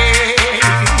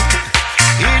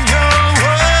in your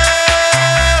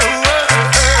world,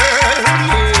 yeah.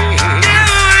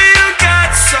 You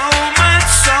got so much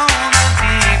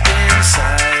deep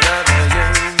inside of you,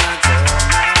 my girl,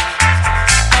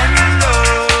 and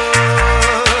love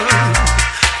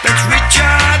that's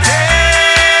richer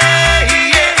day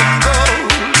and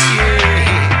gold,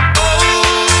 yeah. Oh,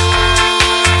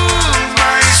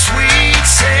 my sweet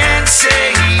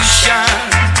sensation,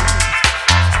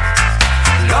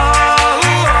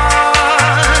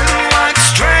 Lord, what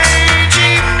strange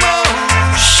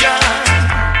emotion.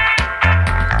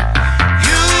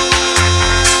 You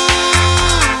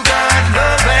got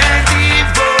love and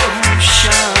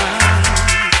devotion,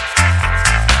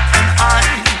 and I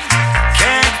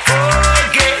can't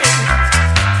forget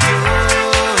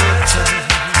your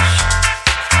touch,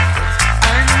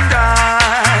 and I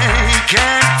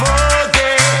can't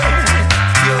forget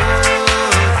your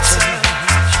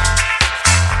touch,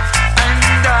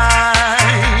 and I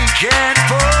can't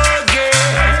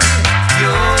forget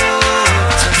your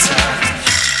touch.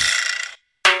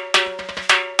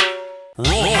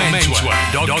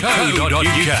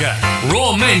 rawmenswear.co.uk.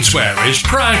 Raw Menswear is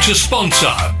proud to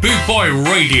sponsor Boot Boy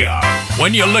Radio.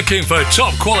 When you're looking for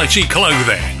top quality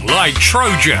clothing like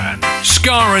Trojan,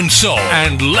 Scar and Soul,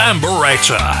 and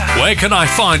Lamberetta, where can I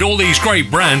find all these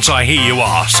great brands, I hear you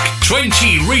ask?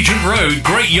 20 Regent Road,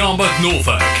 Great Yarmouth,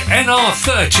 Norfolk,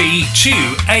 NR30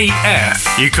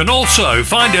 2AF. You can also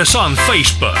find us on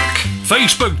Facebook.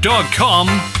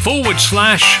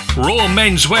 Facebook.com/Raw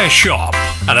Menswear Shop.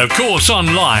 And of course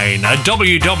online at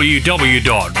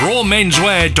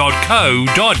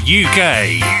www.rawmenswear.co.uk.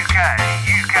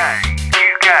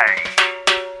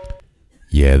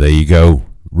 Yeah, there you go.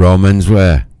 Raw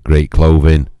Menswear. Great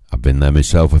clothing. I've been there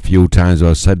myself a few times, as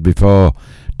I said before.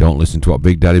 Don't listen to what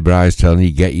Big Daddy Bry's telling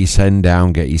you. Get your send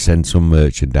down, get your send some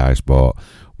merchandise bought.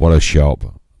 What a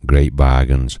shop. Great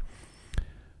bargains.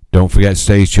 Don't forget to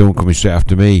stay tuned, coming straight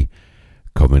after me.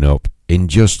 Coming up in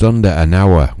just under an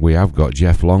hour, we have got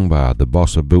Jeff Longbar, the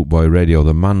boss of Bootboy Radio,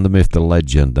 the man, the myth, the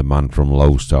legend, the man from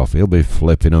Lowestoft. He'll be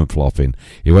flipping and flopping.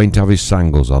 He won't have his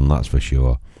sangles on, that's for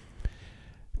sure.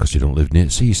 Because he don't live near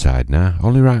the seaside now.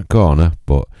 Only right corner,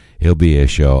 but he'll be here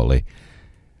shortly.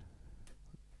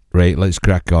 Right, let's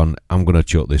crack on. I'm going to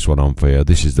chuck this one on for you.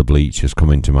 This is the Bleachers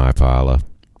coming to my parlour.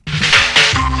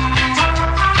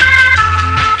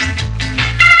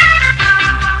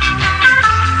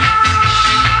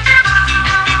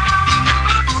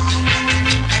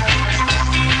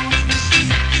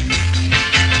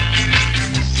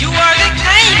 You are the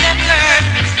kind of girl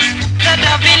that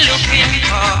I've been looking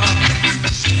for.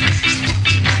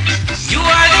 You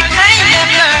are the kind of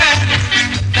girl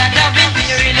that I've been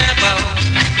hearing about.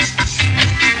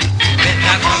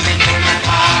 Better come into my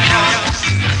parlor.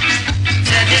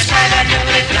 Satisfy that you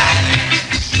reply.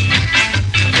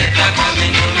 Better come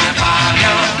into my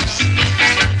parlor.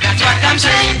 That's what I'm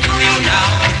saying to you now.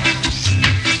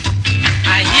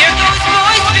 I hear those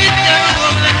boys with their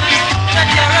woman that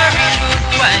you're a real good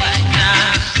wife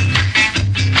now.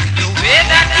 The way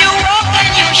that you walk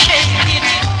and you shake it,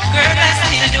 girl, I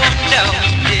still don't doubt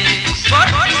it.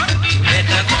 But you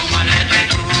better come and let me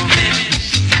prove it.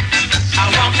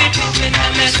 I want me to prove it to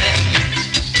myself.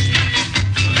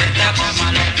 You better come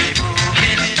and let me prove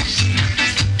it.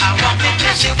 I want me to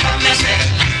see for myself.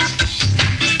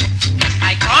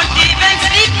 I can't even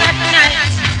sleep at night,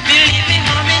 believing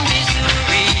I'm in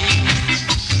misery.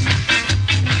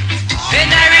 When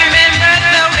I remember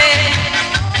the way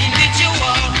in which you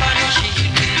walk on the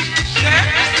sheet, girl,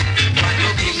 want to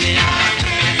give me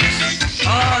heartaches.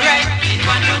 Alright, it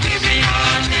want to give me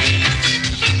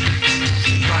heartaches.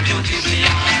 Want to give me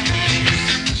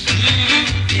heartaches.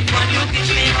 It want to give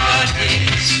me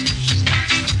heartaches.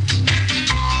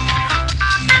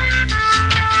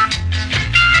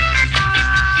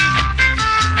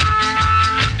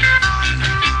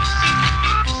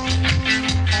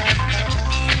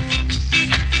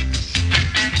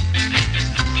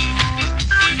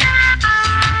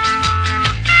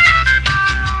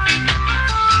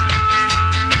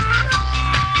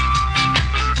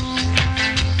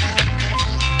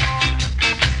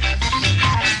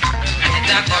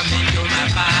 Better come into my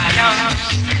parlor.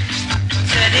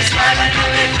 Satisfy that you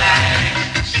reply.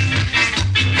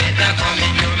 Better come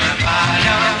into my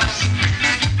parlor.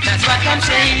 That's what I'm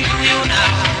saying to you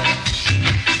now.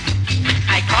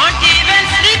 I can't even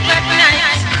sleep at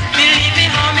night,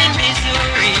 believing I'm in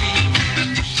misery.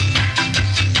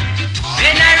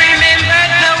 When I remember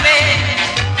the way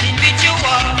in which you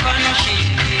walk on the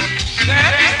sheet,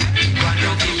 girl, you want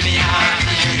to give me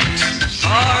heartaches.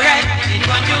 Alright, it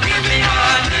want to give me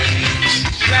heartaches.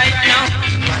 Right now,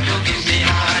 it want to give me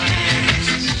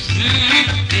heartaches.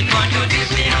 It want to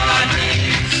give me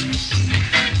heartaches.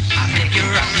 I beg you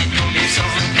rock it to me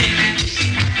something.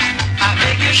 I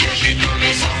beg you shake it to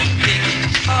me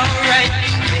something. Alright,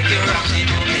 I beg you rock it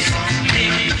to me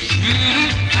something.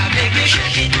 I beg you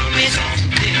shake it to me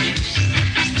something.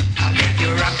 I beg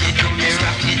you rock it to me,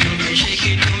 shake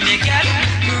it to me, girl.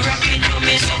 Rock it to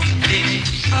me something.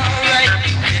 Alright,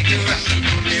 I beg you rock it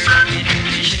to me,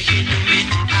 shake it to me.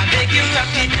 I beg you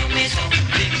rock it to me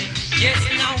something. Yes,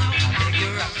 now, I beg you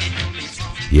rock it to me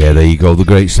something. Yeah, there you go, the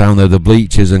great sound of the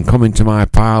Bleachers and Coming to My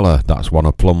Parlour. That's one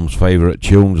of Plum's favourite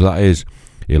tunes, that is.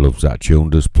 He loves that tune,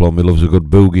 does Plum. He loves a good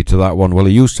boogie to that one. Well,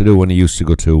 he used to do when he used to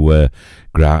go to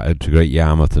Great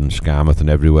Yarmouth and Skarmouth and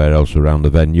everywhere else around the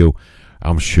venue.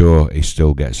 I'm sure he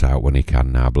still gets out when he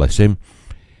can now, bless him.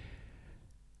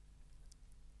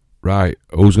 Right,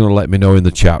 who's going to let me know in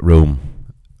the chat room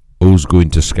who's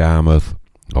going to Skarmouth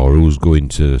or who's going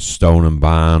to Stone and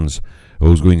Barnes,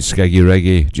 who's going Skeggy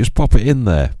Reggae? Just pop it in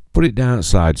there. Put it down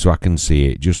outside so I can see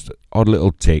it. Just odd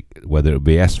little tick, whether it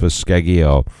be S for Skeggy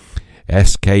or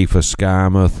SK for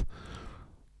Skarmouth.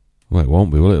 Well, it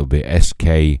won't be, will it? It'll be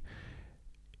SKE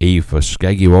for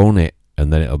Skeggy, won't it?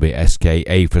 And then it'll be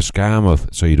SKA for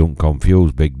Skarmouth, so you don't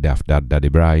confuse Big Daft Dad Daddy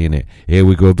Bry, innit? Here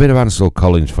we go, a bit of Ansel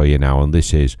Collins for you now, and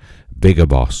this is Bigger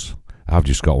Boss. I've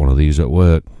just got one of these at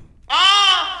work.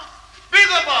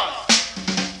 Bigger boss.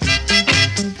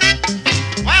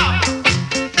 Wow.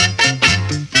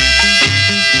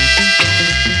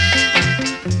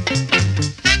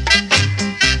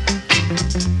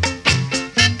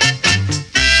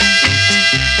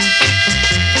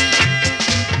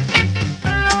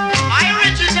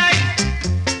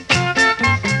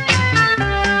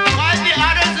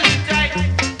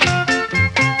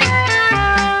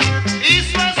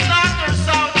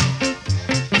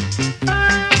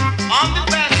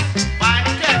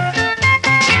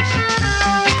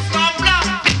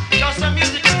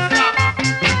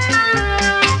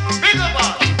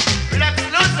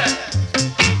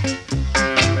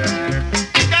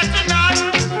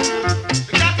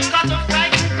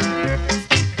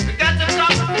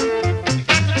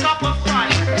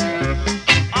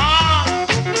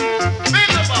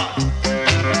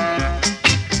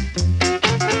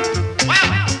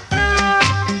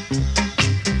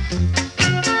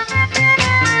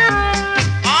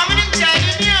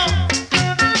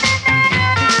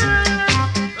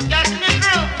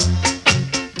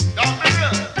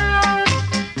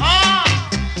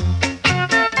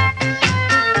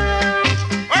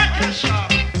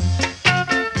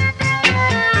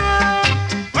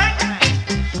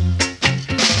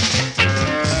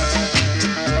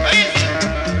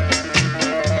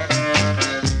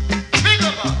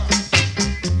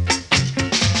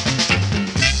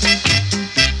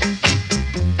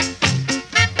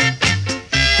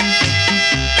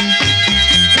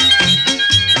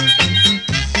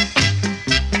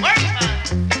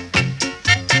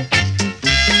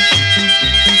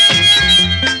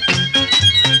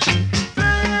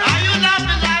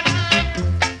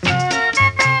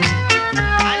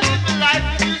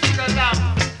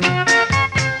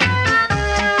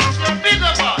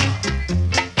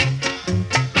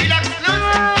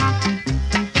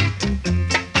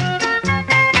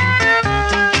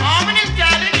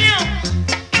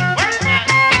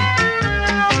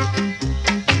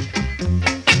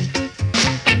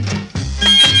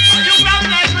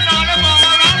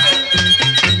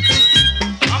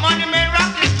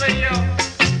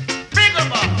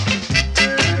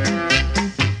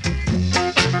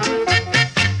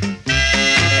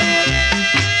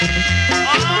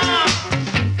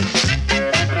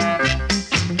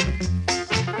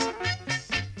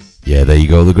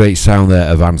 go, the great sound there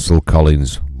of Ansel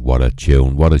Collins. What a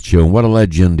tune, what a tune, what a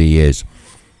legend he is.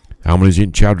 How many's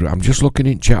in chat room? I'm just looking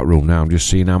in chat room now, I'm just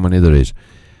seeing how many there is.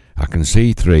 I can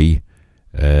see 3,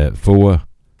 4,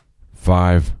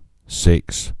 5,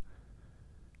 6.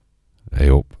 Hey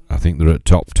up, I think they're at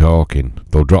top talking.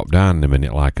 They'll drop down in a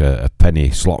minute like a penny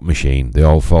slot machine. They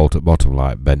all fall to the bottom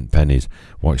like bent pennies.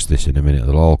 Watch this in a minute,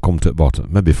 they'll all come to the bottom.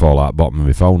 Maybe fall out bottom of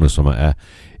my phone or something.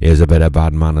 Here's a bit of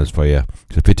bad manners for you.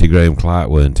 It's a pity Graham Clark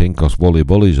weren't in, 'cause Wooly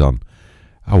Bully's on.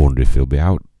 I wonder if he'll be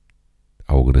out.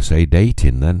 I was going to say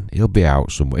dating then. He'll be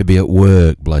out somewhere. He'll be at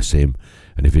work, bless him.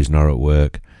 And if he's not at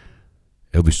work,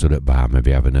 he'll be stood at bar,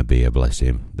 maybe having a beer, bless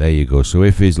him. There you go. So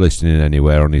if he's listening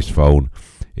anywhere on his phone,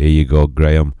 here you go,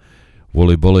 Graham.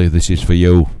 Wooly Bully, this is for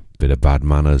you. Bit of bad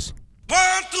manners. 1,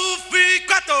 2, 3,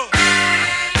 4.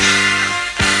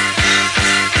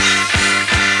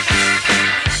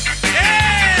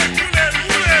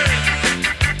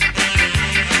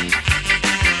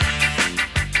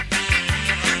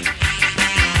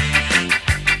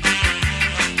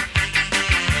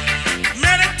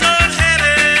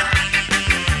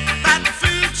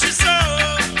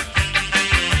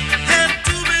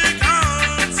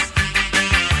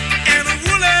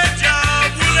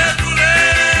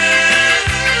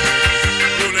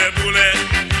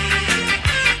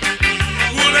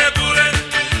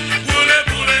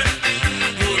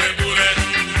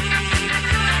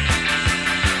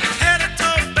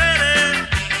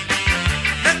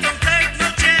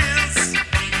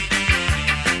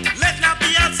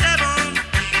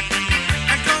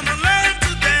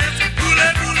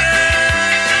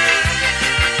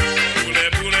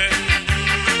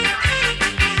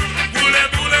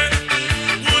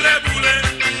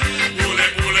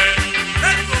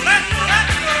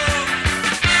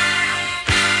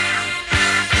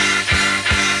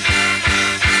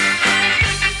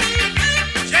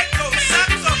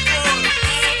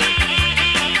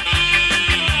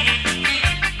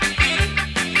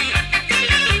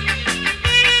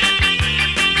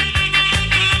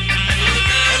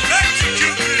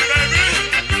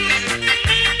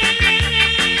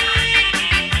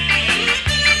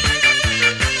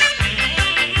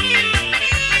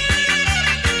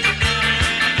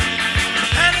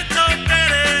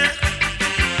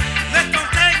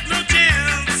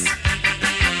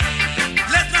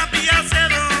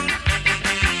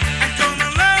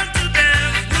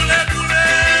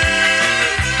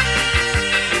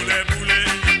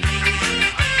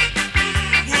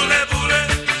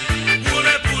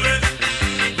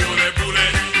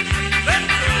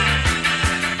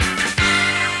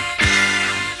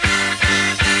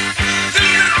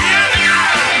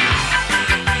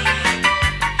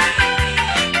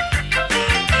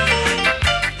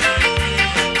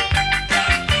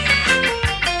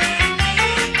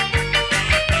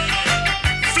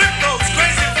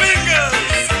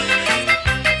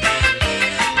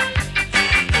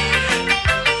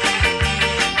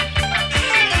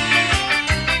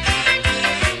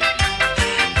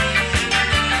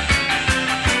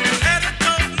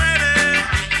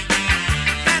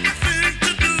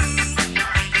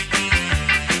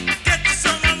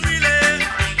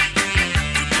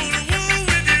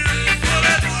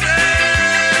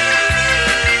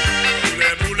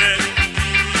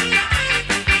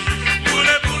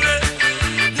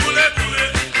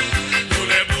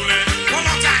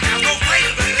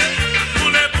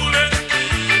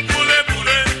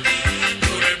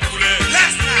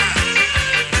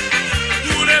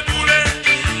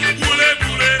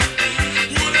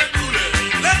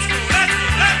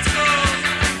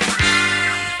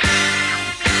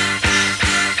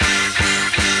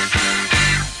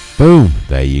 Boom,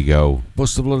 there you go.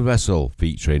 Bust the Blood Vessel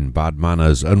featuring Bad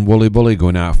Manners and Wooly Bully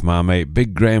going out for my mate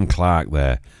Big Graham Clark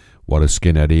there. What a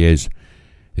skinhead he is.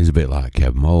 He's a bit like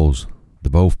Kev Moles. They're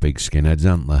both big skinheads,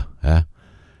 aren't they? Eh?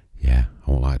 Yeah,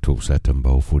 I won't like to upset them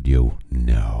both, would you?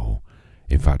 No.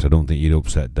 In fact, I don't think you'd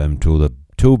upset them too. The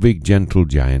two big gentle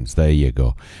giants. There you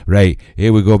go. Right,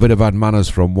 here we go. A bit of Bad Manners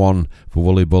from one for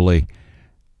Wooly Bully.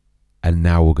 And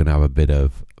now we're going to have a bit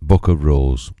of Book of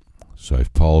Rules. So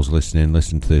if Paul's listening,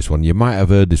 listen to this one. You might have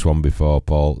heard this one before,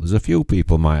 Paul. There's a few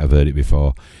people might have heard it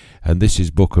before. And this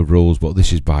is Book of Rules, but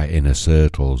this is by Inner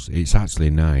Circles. It's actually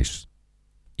nice.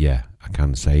 Yeah, I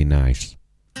can say nice.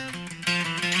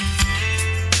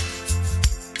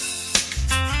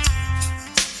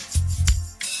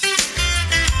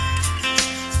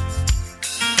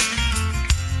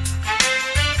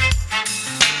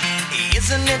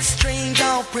 Isn't it strange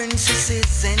how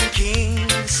princesses and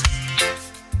kings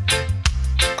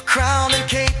are crowned and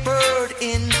capered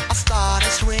in a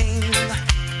stardust ring?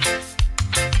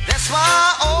 That's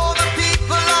why all the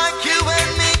people like you and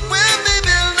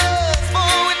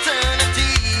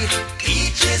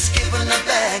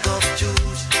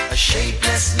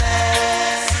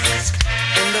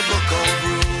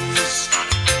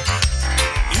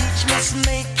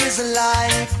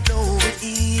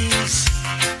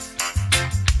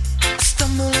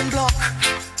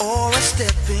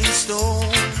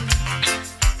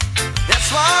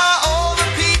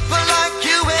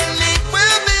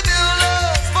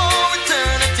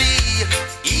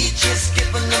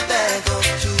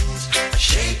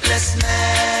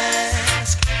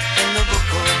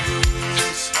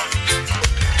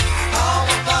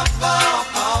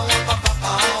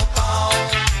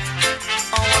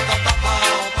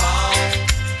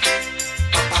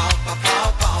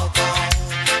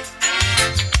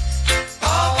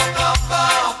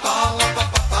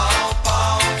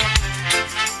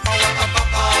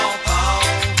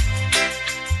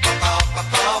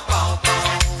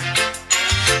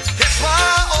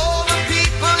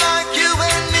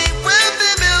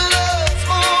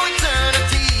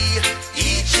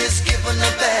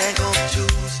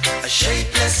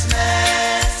shapeless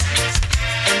man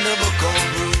in the book of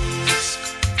rules.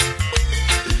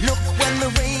 Look when the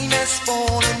rain has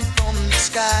fallen from the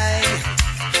sky.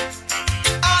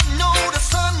 I know the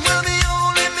sun will be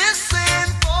only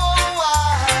missing for a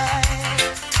while.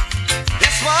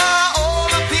 That's why all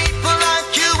the people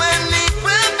like you and me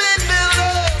will be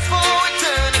builders for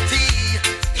eternity.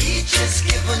 Each is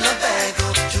given a bag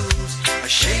of tools, a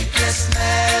shapeless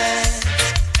man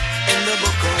in the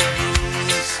book of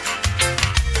rules.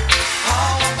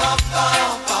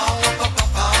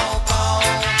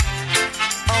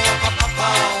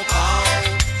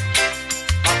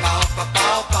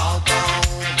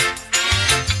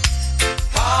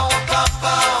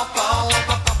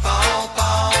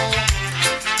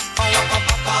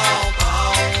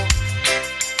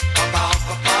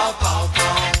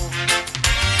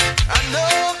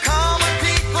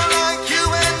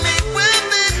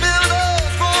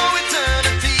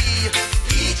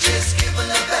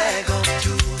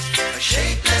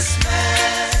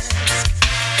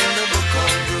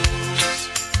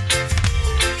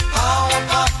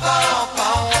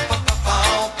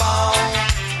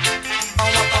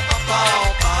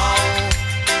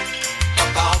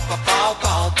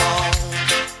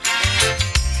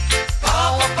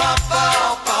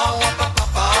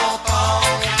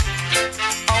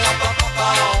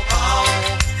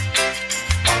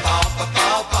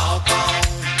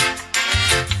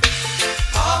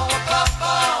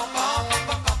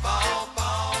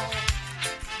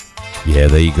 Yeah,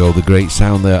 there you go, the great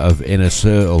sound there of Inner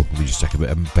Circle. Let me just take a bit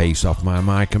of bass off my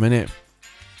mic a minute.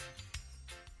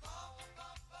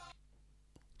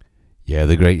 Yeah,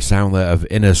 the great sound there of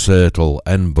Inner Circle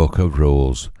and Book of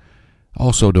Rules.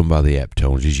 Also done by the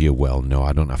Heptones, as you well know.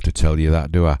 I don't have to tell you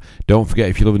that, do I? Don't forget,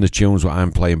 if you're loving the tunes, what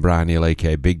I'm playing, Brian Neale,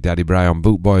 aka Big Daddy Bri, on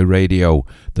Bootboy Radio,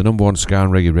 the number one ska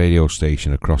and reggae radio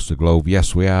station across the globe.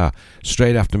 Yes, we are.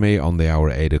 Straight after me on the hour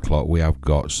at 8 o'clock, we have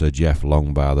got Sir Jeff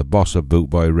Longbar, the boss of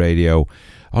Bootboy Radio,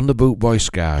 on the Bootboy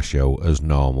Ska Show, as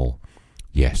normal.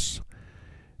 Yes,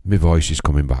 my voice is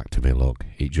coming back to me, look.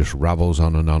 It just ravels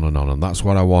on and on and on, and that's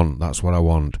what I want, that's what I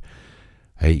want.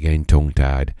 I hate getting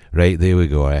tongue-tied. Right, there we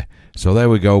go, eh? So there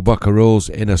we go, Book of Rules,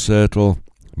 Inner Circle.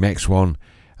 Next one,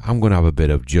 I'm going to have a bit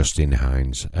of Justin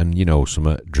Hines. And you know,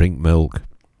 some drink milk.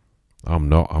 I'm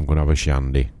not, I'm going to have a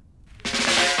shandy.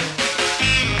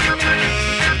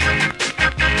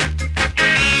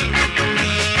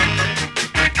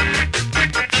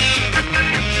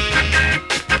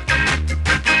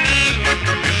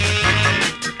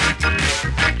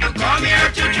 You come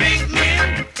here to drink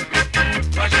milk,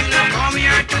 but you don't come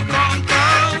here to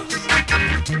conquer.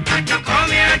 You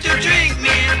come here to drink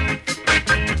milk,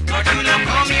 but you don't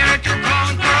come here to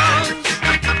conquer.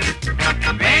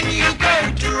 When you go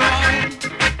to Rome,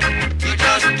 you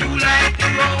just do like the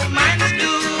Romans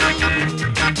do.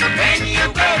 When you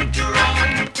go to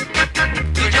Rome,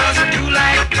 you just do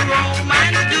like the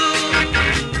Romans do.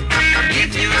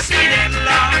 If you see them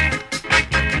love,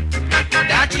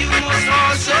 that you must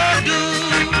also do.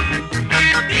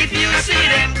 If you see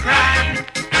them cry,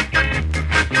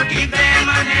 give them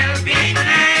a helping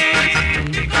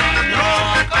hand. No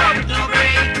cup, no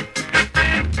break,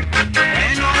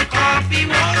 and no coffee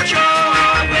won't show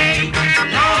away.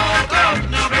 No cup,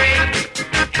 no break,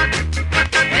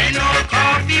 and no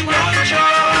coffee won't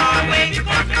show away.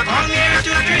 Come here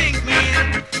to drink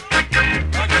milk,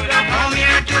 come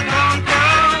here to conquer.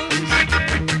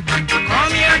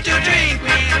 Come here to drink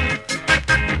milk,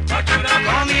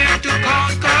 come here to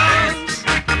conquer.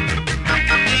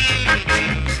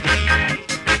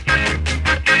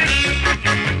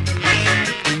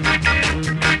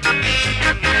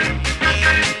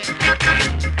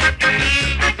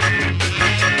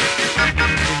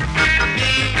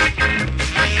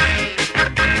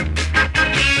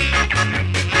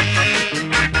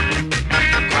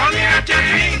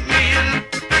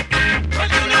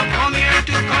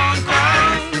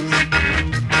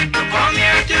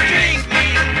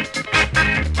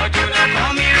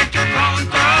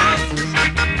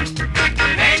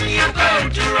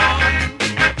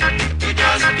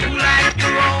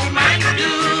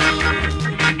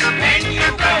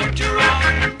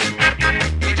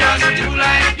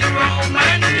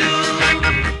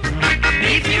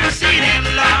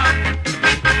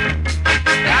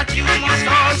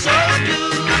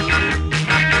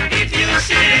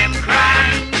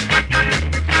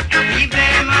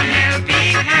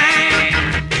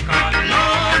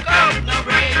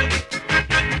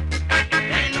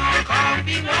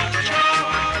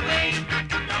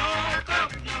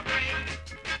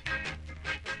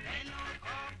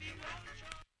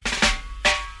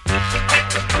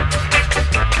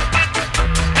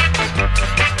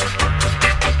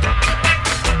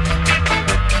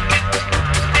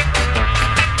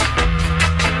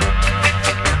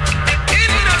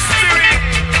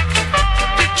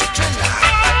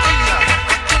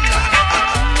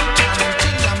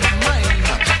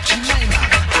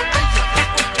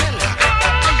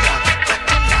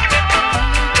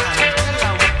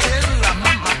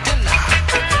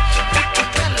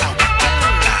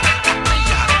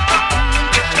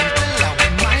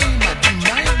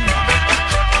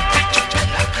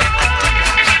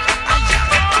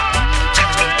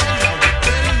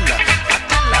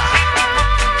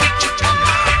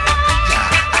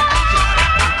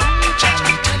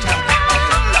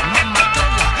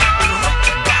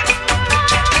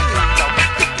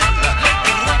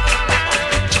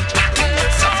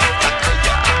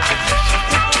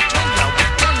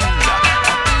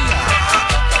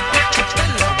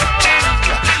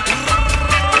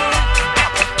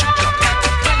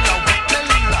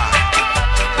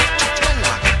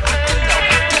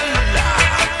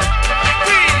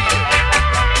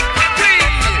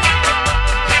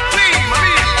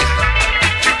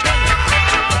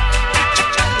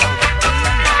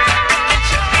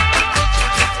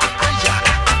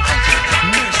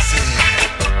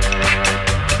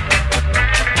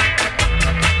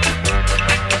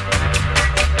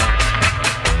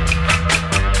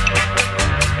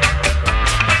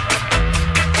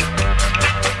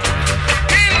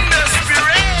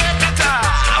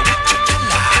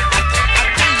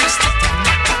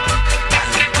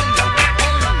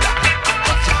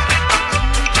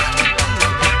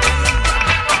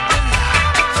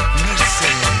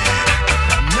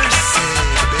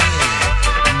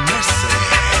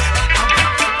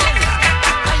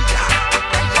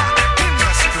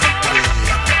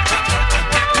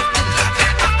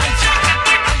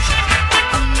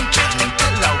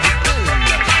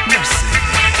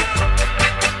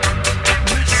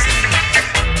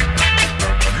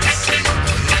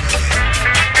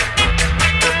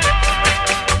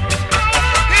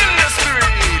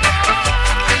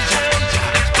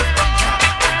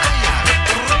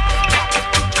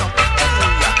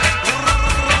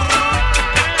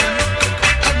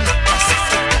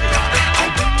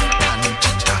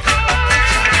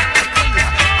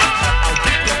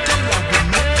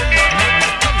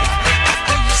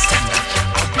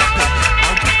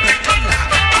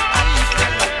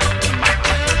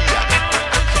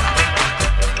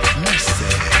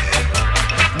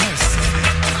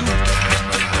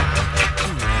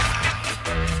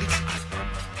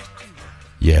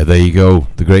 Yeah, there you go.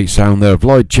 The great sound there of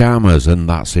Lloyd Chalmers, and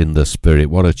that's In the Spirit.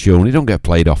 What a tune. It don't get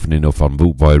played often enough on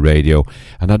Bootboy Radio,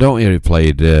 and I don't hear it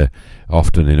played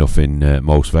often enough in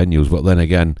most venues. But then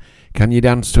again, can you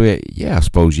dance to it? Yeah, I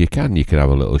suppose you can. You can have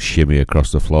a little shimmy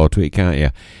across the floor to it, can't you?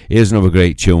 Here's another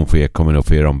great tune for you coming up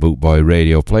here on Bootboy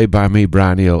Radio, played by me,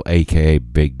 Neale, a.k.a.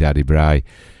 Big Daddy Bry.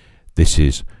 This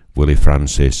is Willie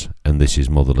Francis, and this is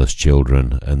Motherless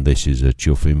Children, and this is a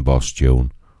chuffing boss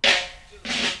tune.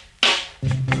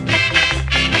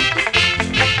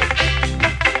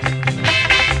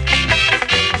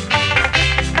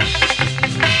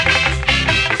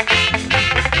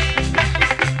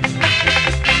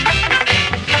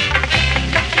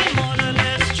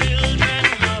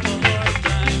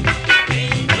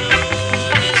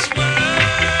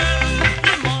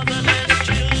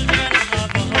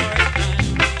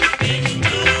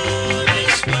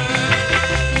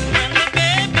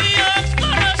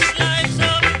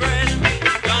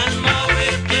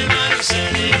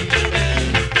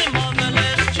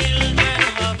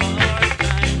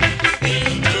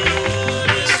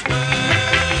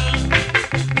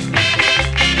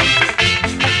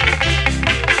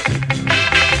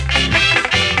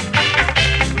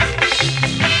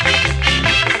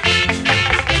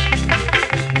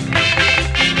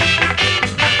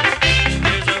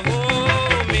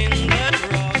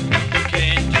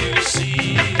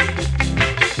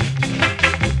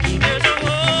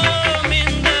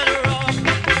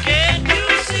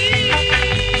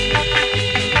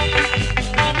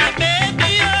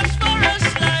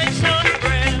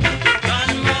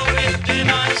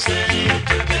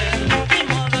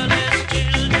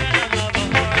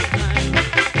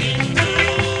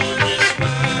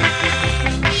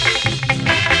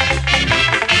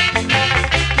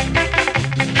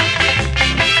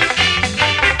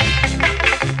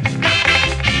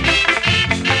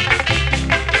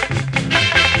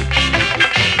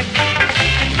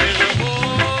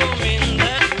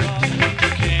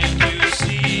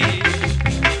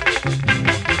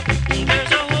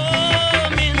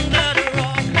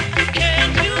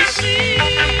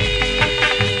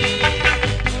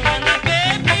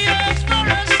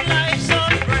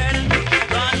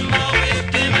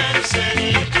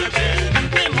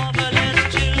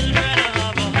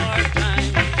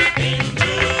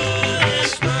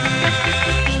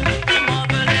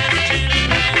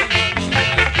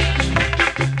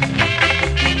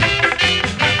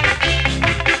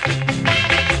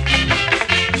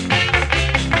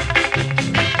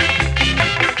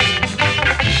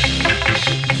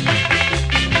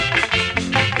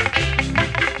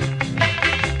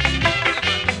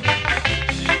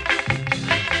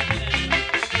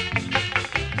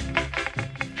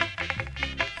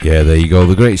 Yeah, there you go.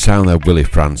 The great sound there, Willie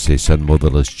Francis and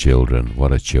Motherless Children.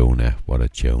 What a tune, eh? What a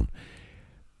tune.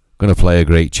 Going to play a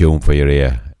great tune for you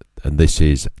here. And this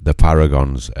is The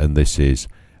Paragons. And this is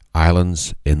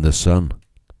Islands in the Sun.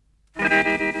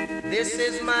 This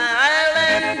is my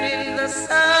island in the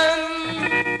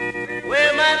sun,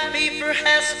 where my people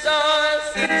has stored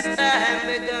since time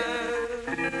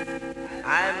begun.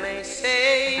 I may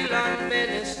sail on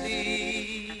many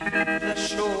seas, the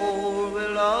shore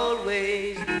will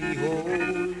always be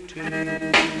home to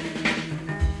me.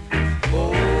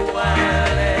 Oh,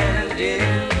 island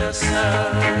in the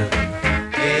sun,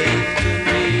 gave to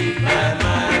me by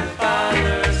my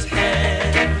father's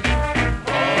hand.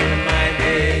 All my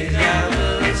days I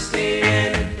will sing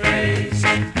and praise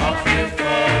of your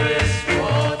forest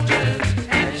waters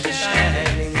and the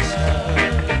shining sun.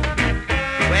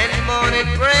 When morning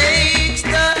breaks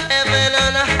the heaven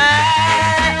on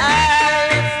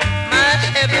high, my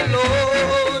heavy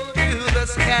load to the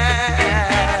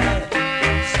sky.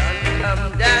 Sun come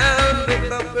down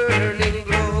with a burning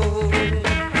glow.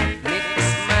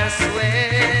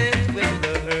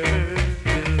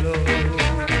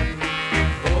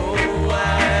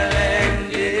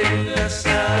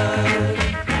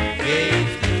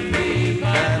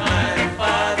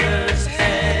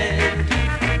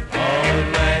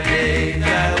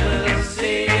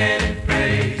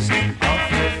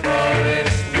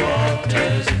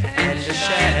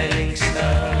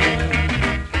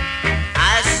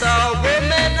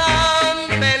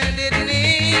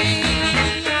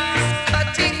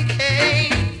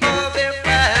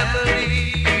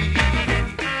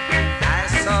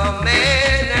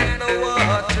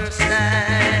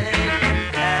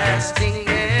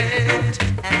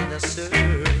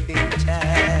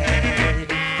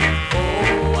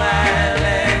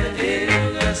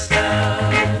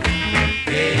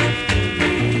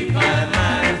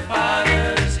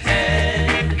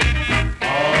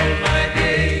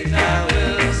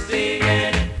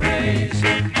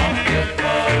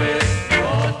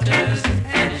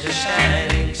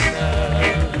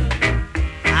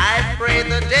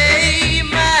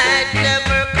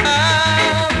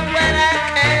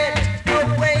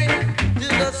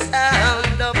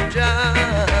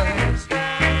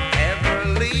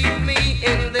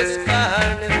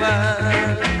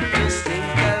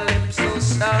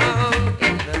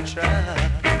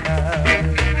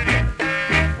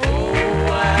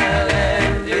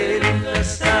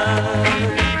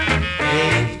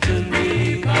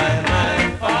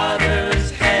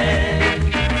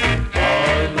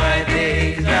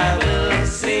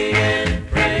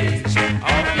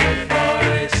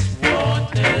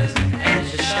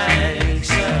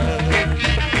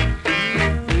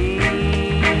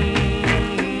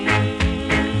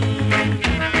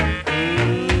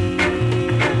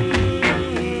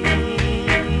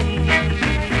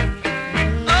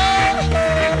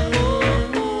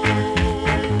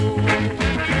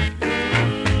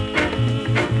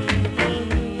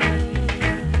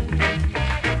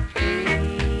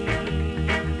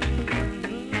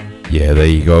 Yeah, there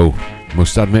you go.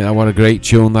 Must admit that what a great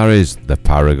tune that is. The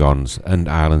Paragons and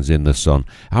Islands in the Sun.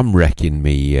 I'm wrecking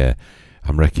me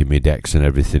decks and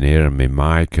everything here, and my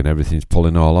mic and everything's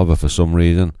pulling all over for some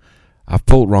reason. I've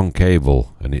pulled wrong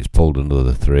cable and it's pulled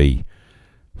another 3.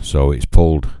 So it's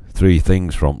pulled 3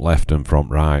 things from left and from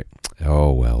right.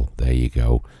 Oh well, there you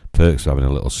go. Perks of having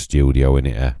a little studio in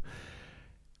it.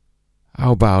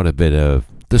 How about a bit of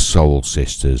the Soul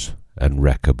Sisters and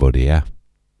Wrecker Buddy, yeah?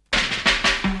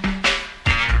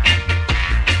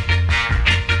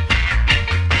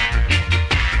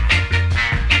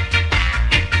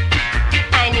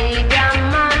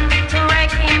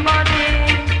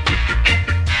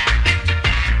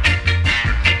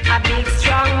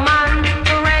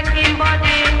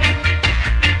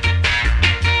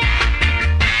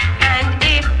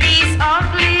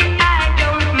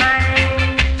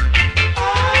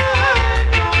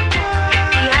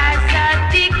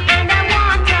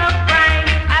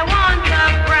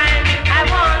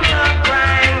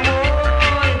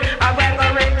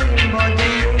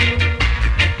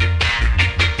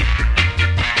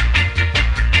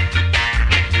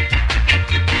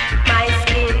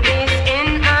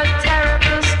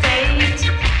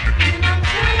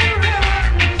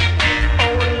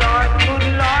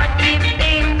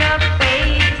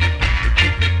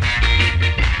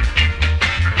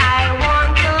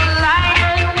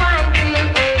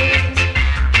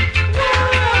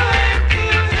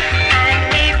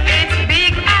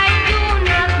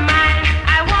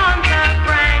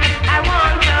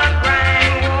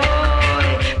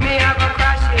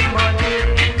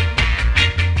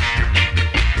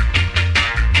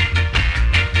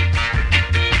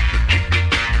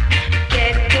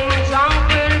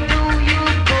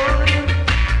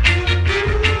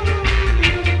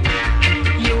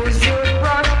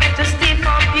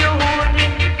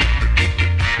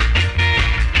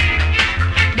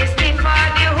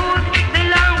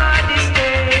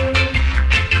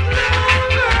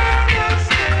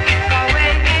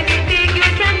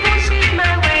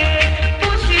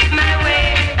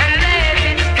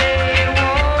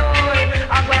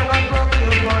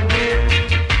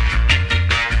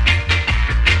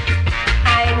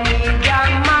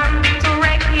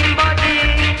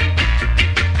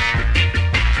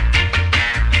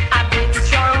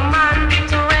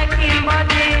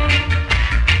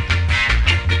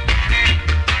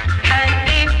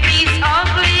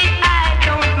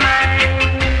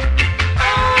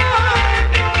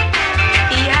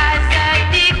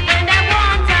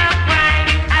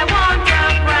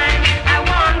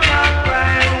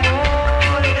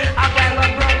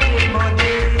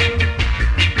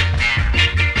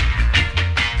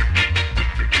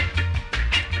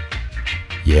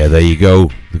 There you go,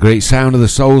 the great sound of the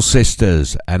Soul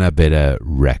Sisters and a bit of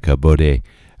Wrecker Buddy.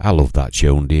 I love that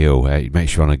tune, do you? It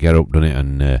makes you want to get up, doesn't it,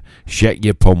 and shake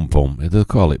your pum-pum. They'll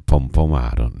call it pum-pum,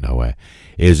 I don't know.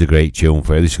 Here's a great tune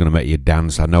for you. This is going to make you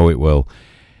dance, I know it will.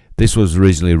 This was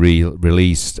originally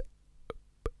released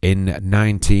in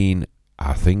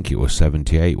I think it was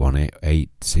 78, wasn't it?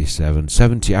 87,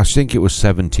 70, I think it was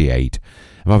 78.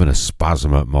 I'm having a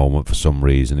spasm at the moment for some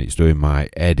reason. It's doing my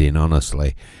head in,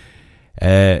 honestly.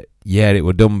 Yeah, it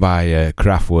was done by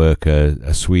Kraftwerk,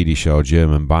 a Swedish or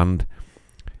German band.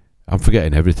 I'm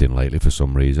forgetting everything lately for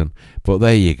some reason. But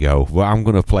there you go. Well, I'm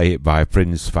going to play it by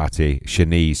Prince Fatty,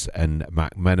 Shanice and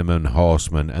McMenamin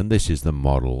Horseman. And this is the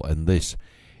model. And this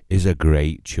is a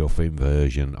great chuffing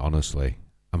version, honestly.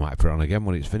 I might put it on again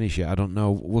when it's finished yet. I don't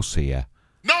know. We'll see ya.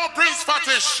 No, Prince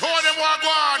Fatty, show them what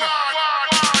going on.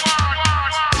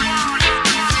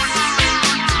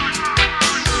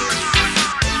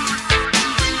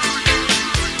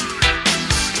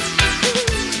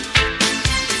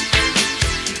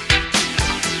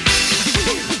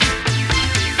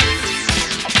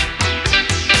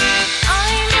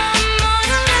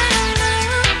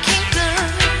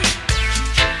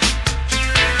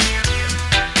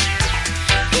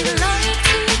 Like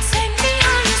to take me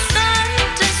on a Sunday.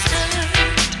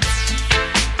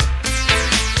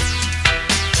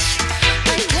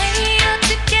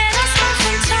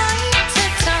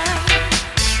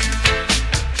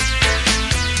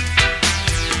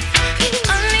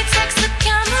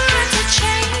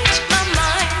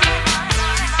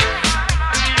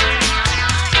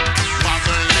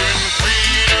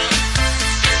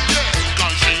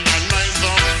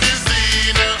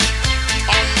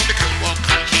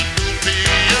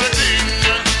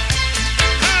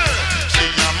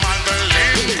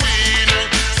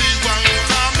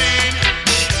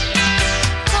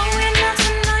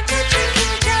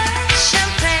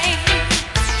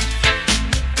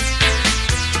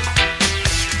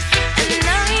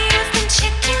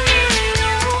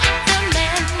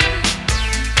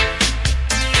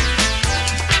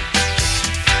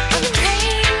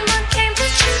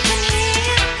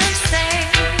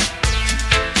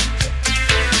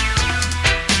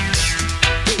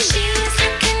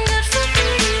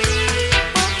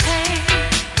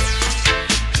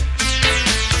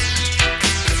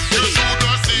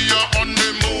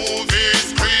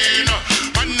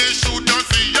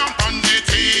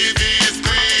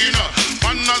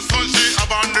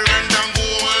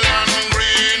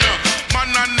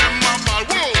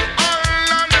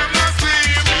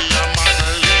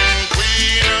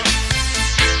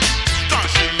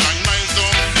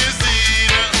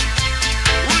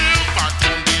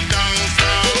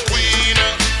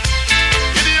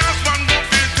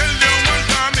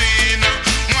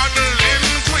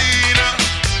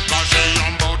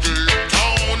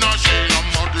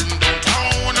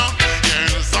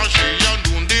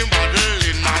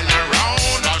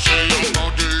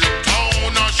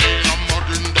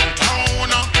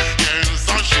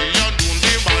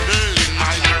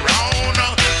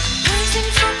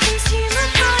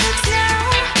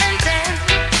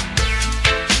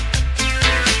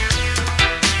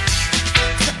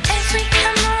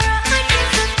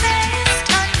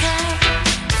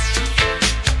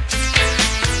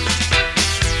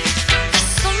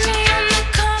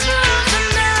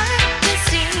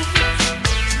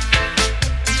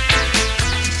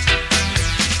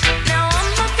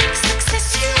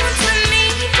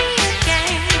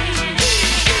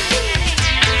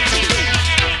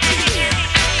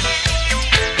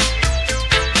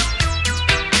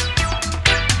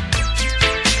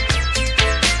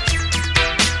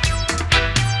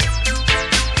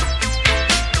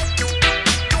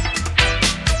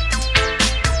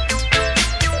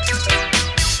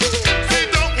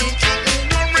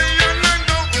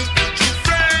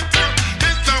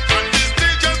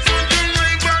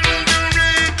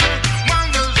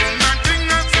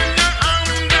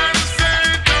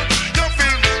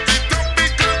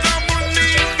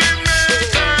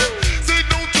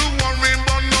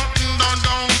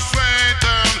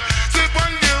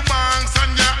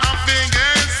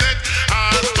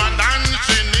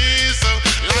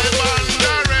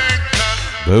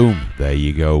 Boom, there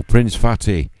you go. Prince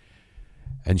Fatty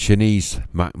and Shanice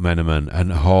McMenamin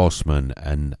and Horseman,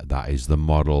 and that is The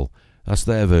Model. That's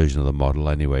their version of The Model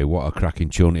anyway. What a cracking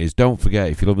tune it is. Don't forget,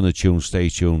 if you're loving the tune, stay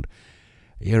tuned.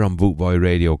 Here on Bootboy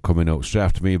Radio coming up. Straight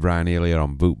after me, Brian Neale here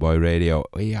on Bootboy Radio.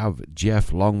 We have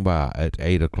Jeff Longbar at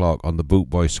 8 o'clock on the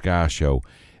Bootboy Scar Show,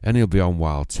 and he'll be on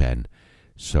while 10.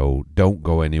 So don't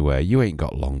go anywhere. You ain't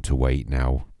got long to wait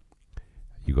now.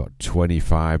 You got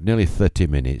 25, nearly 30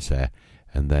 minutes there,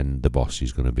 and then the boss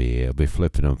is going to be here. He'll be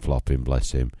flipping and flopping,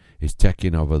 bless him. He's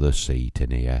taking over the seat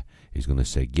in here. He's going to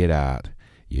say, "Get out,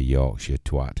 you Yorkshire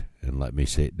twat, and let me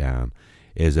sit down."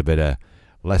 Here's a bit of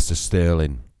Lester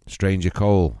Sterling, Stranger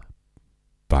Cole,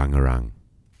 Bangarang.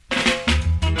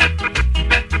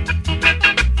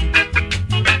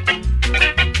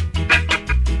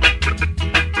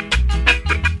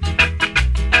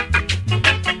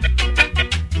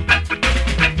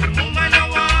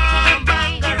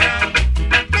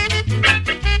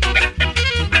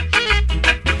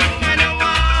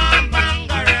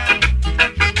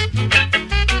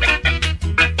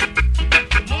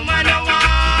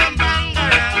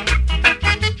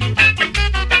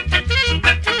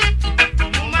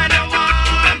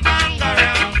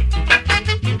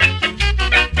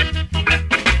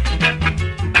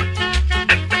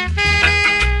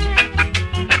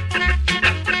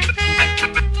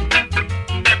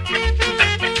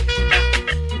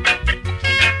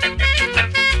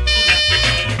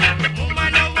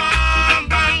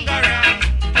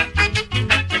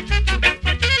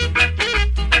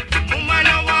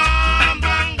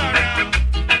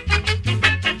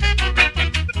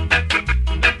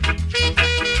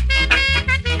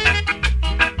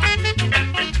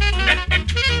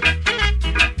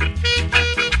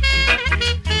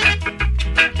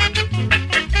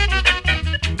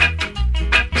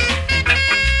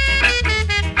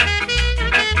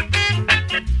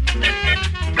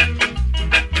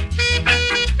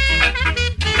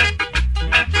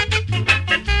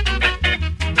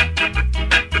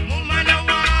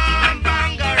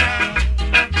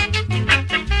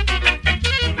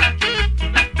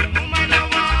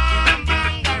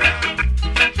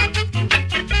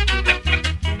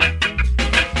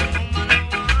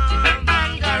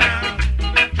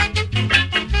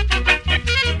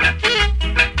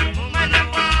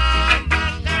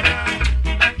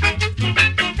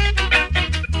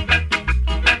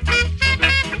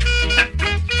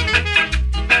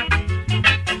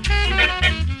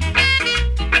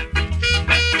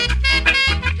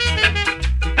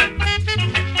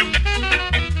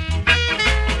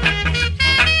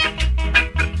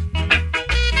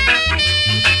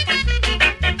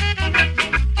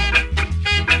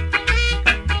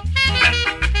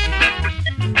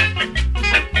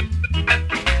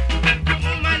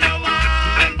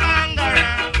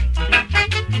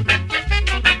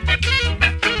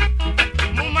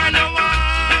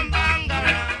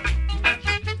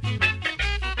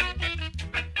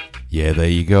 Yeah, there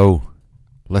you go.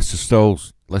 Lester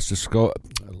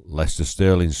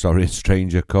Sterling, sorry,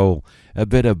 Stranger Cole. A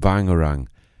bit of bangarang.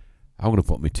 I'm going to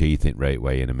put my teeth in right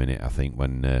way in a minute, I think,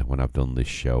 when I've done this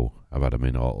show. I've had them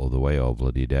in all the way all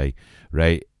bloody day.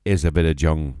 Right, here's a bit of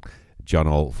John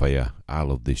Holt for you. I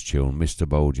love this tune. Mr.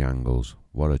 Bojangles.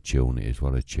 What a tune it is,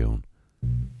 what a tune.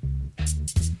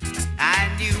 I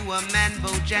knew a man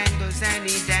Bojangles and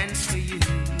he danced for you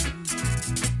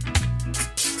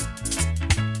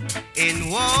in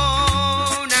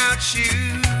worn out shoes,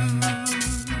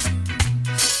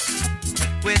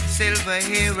 with silver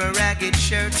hair, a ragged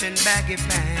shirt and baggy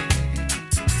pants.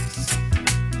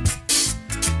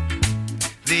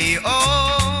 The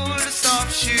old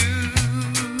soft shoes,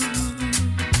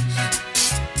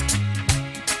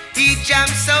 he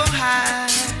jumped so high,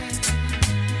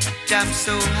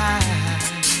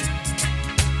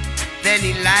 then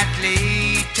he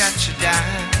lightly touched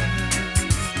down.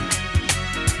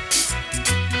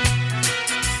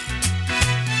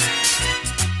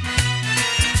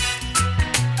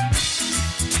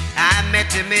 I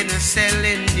met him in a cell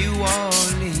in New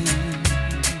Orleans.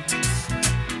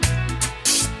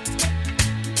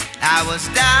 I was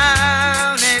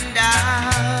down and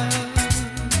out.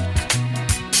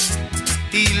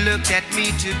 He looked at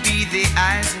me to be the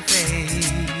eyes of age.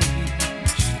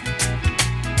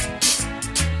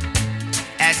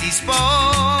 As he spoke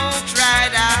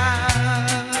right out,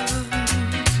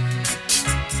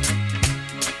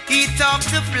 he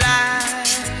talked of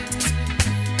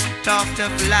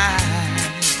life,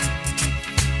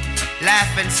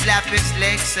 laugh and slap his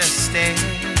legs a stay.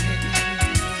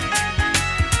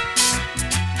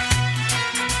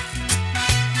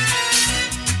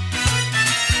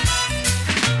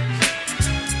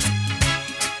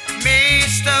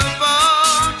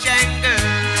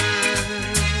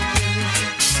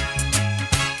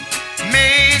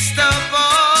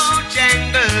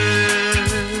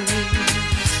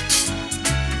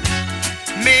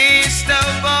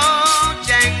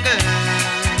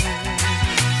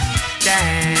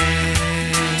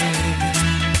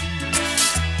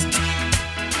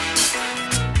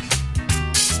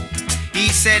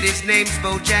 said his name's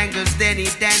Bojangles, then he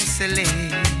danced a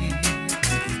leg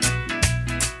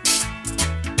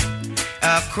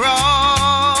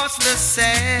across the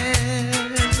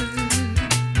sand.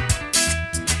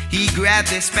 He grabbed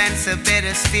his Spencer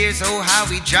better steers, oh how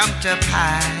he jumped up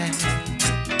high.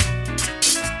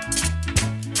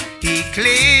 He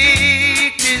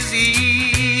clicked his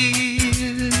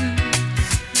heels,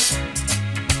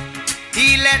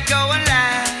 he let go a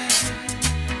line,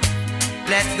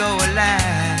 let go a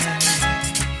line,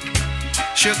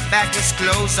 shook back his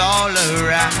clothes all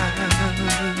around.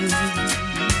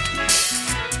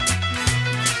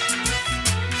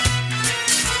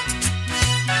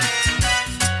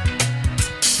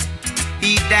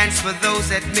 He danced for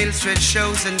those at Mill Street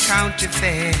shows and county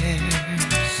fairs.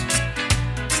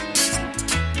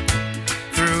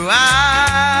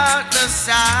 Throughout the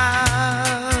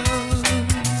South,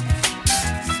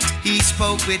 he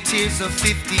spoke with tears of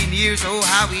 15 years, oh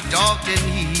how he dogged and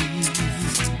he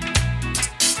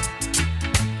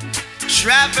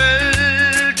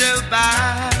traveled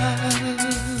about.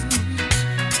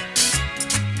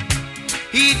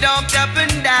 He dogged up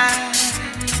and died,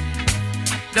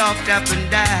 dogged up and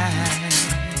died.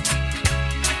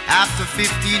 After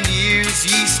 15 years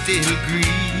he still grieved.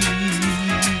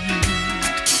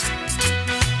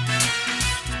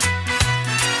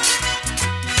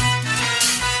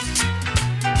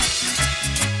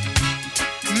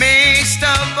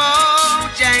 Mr.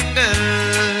 Bojangles,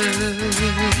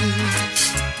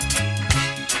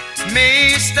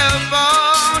 Mr.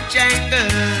 Bojangles,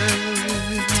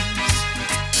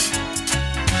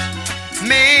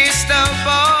 Mr.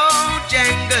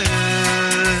 Bojangles,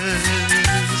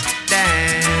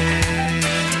 dance.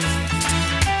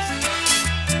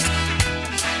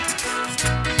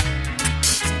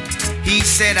 He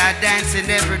said I dance in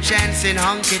every chance in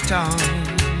honky-tonk,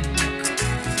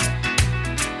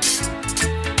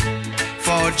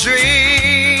 for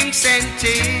drinks and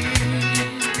tears,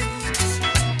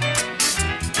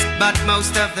 but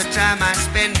most of the time I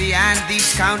spend behind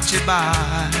these country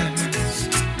bars.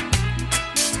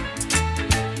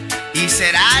 He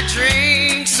said I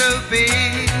drink so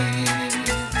big.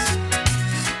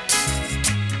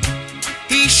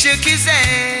 He shook his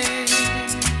head,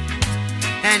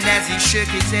 and as he shook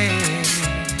his head,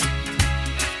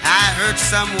 I heard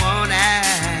someone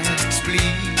ask,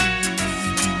 please.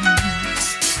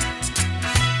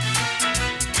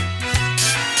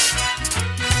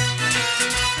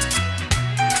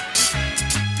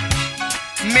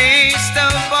 Mr.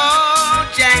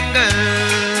 Bojangles,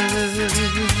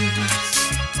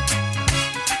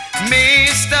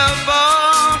 Mr.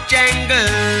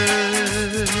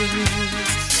 Bojangles,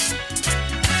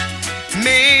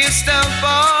 Mr.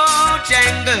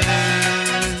 Bojangles,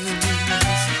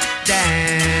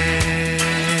 dance.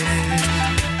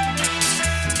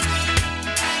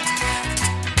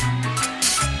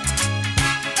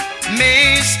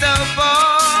 Mr.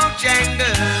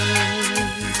 Bojangles,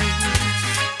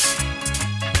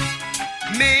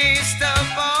 Mr.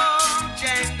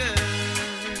 Bojangles.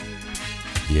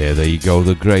 Yeah, there you go,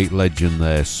 the great legend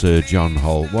there, Sir John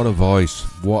Holt. What a voice,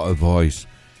 what a voice.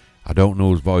 I don't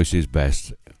know whose voice is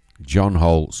best, John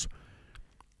Holt's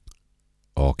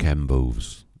or Ken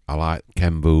Booth's. I like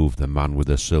Ken Booth, the man with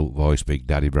the silk voice, Big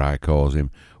Daddy Bry calls him.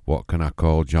 What can I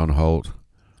call John Holt?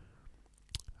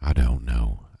 I don't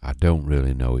know. I don't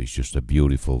really know. It's just a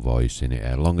beautiful voice in it.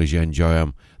 As long as you enjoy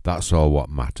him, that's all what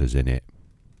matters in it.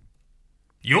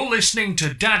 You're listening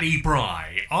to Daddy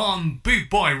Bry on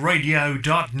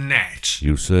bootboyradio.net.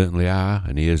 You certainly are,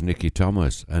 and here's Nicky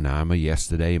Thomas, and I'm a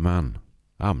yesterday man.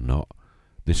 I'm not.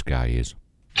 This guy is.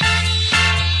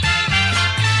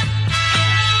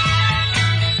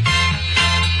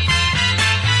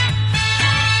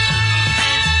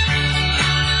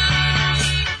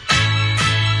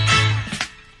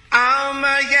 I'm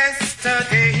a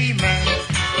yesterday man.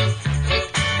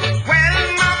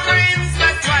 Well, my friends,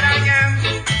 that's what I am.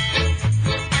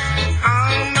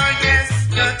 I'm a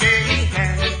yesterday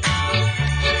man.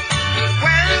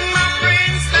 Well, my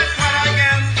friends, that's what I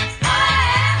am.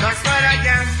 That's what I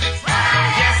am. A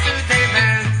yesterday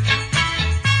man.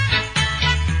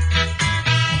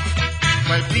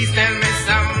 Well, please tell me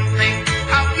something.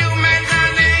 How human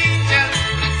an angel,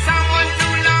 someone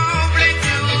too lovely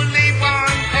to live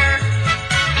on earth.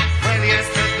 Well,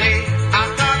 yesterday I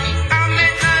thought I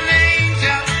met an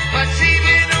angel, but she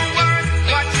didn't worth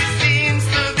what she seems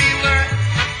to be worth.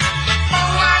 Oh,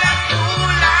 what a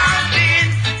fool I've been.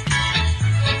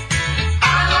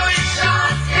 I know it's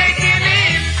just taking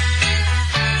in.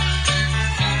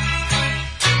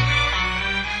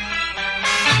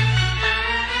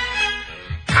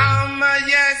 I'm a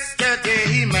yes.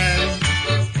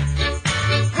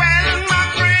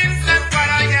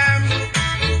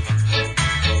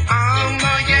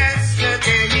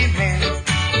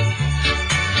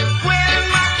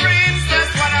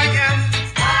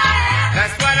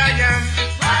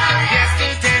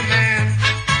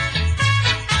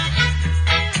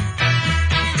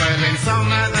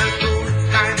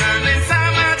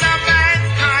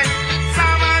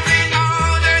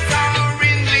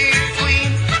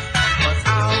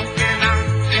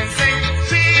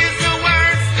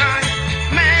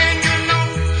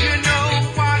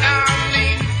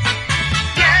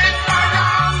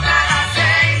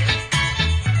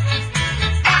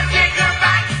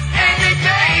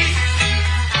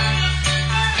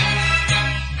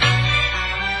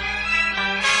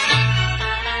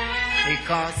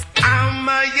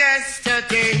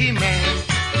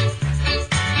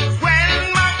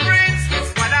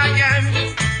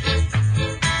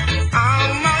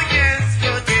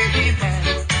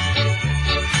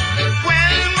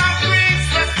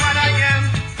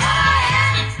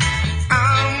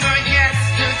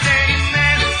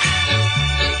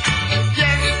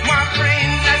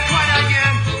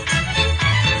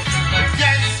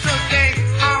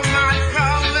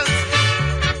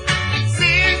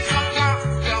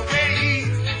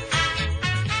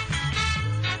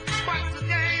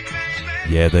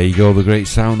 Yeah, there you go, the great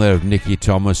sound there of Nicky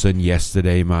Thomas and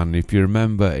Yesterday Man. If you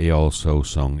remember, he also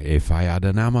sung If I Had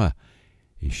an Hammer.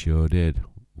 He sure did.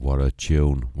 What a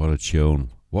tune, what a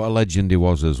tune. What a legend he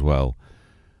was as well.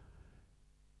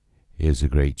 Here's a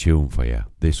great tune for you.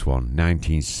 This one,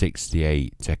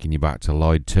 1968, taking you back to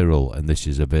Lloyd Tyrrell, and this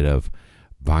is a bit of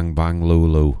Bang Bang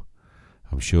Lulu.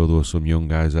 I'm sure there were some young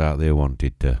guys out there who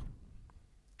wanted to.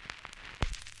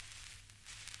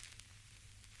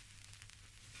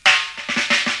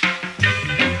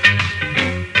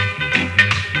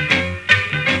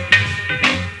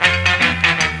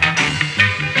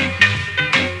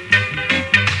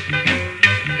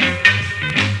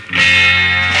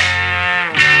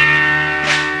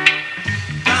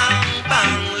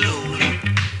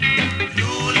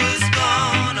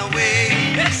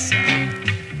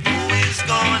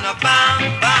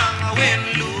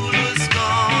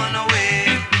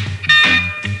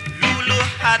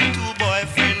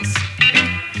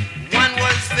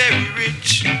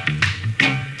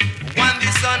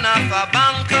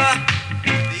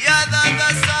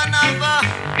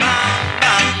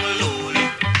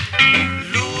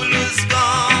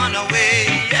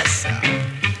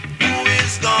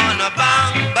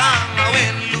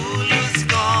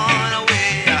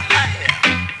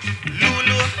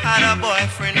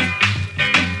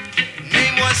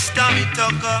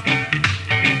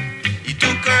 He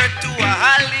took her to a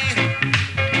alley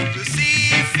to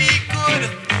see if he could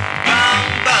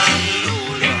bang bang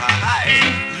Lulu.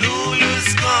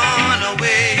 Lulu's gone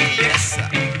away, yes.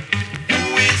 Who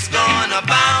is gonna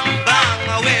bang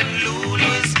bang when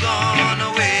Lulu's gone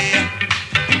away?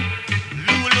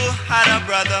 Lulu had a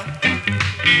brother,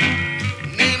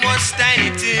 name was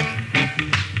Tiny Tim.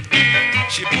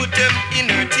 She put him in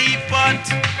her teapot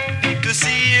to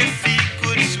see if he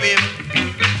could swim.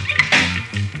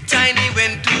 Tiny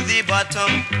went to the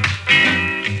bottom,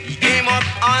 he came up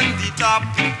on the top.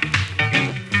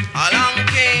 Along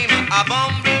came a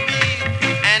bumblebee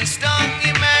and stung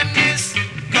him and his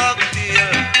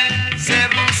cocktail.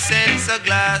 7 cents a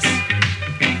glass,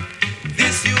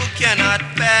 this you cannot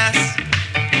pass.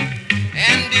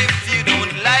 And if you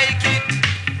don't like it,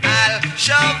 I'll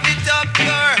shove it up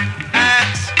your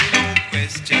ass, no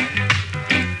question.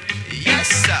 Yes,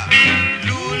 sir.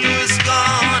 Lulu's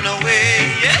gone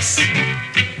away, yes.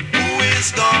 Who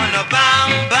is gonna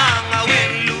bang bang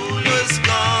when Lulu's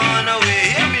gone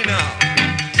away? Hear me now.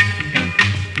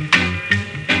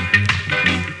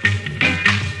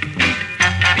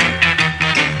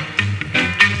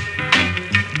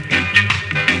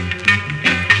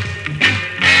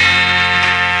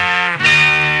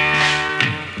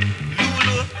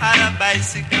 Lulu had a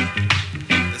bicycle,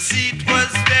 the seat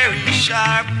was very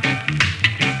sharp.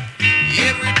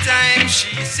 Every time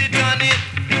she sit on it,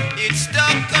 it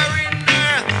stuck her in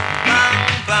her.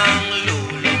 Bang, bang,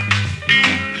 Lulu.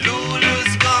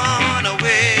 Lulu's gone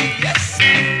away, yes.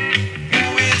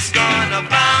 Who is gonna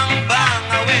bang,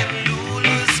 bang when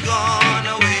Lulu's gone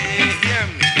away? Hear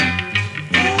me.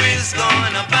 Who is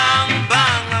gonna bang,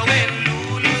 bang when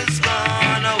Lulu's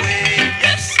gone away?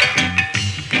 Yes.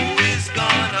 Who is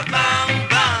gonna bang,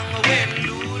 bang when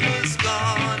Lulu's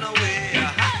gone away?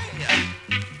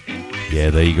 Yeah,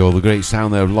 there you go, the great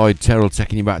sound there of Lloyd Terrell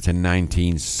taking you back to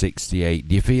 1968.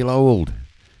 Do you feel old?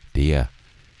 Dear,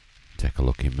 take a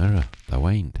look in mirror, thou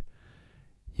ain't.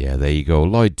 Yeah, there you go,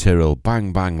 Lloyd Tyrrell,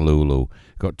 Bang Bang Lulu.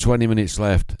 Got 20 minutes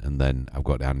left, and then I've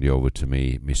got to hand you over to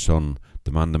me son,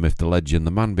 the man, the myth, the legend,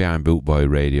 the man behind Bootboy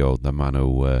Radio, the man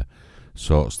who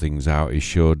sorts things out. He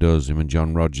sure does, him and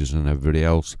John Rogers and everybody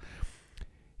else.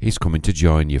 He's coming to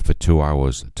join you for 2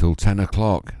 hours till 10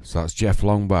 o'clock. So that's Jeff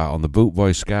Longbar on the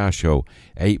Bootboy Scar Show,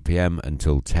 8 p.m.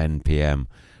 until 10 p.m.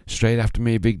 Straight after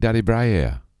me, Big Daddy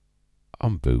Briar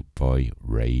on Bootboy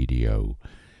Radio.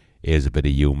 Here's a bit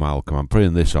of you, Malcolm. I'm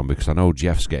putting this on because I know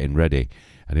Jeff's getting ready,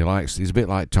 and he's a bit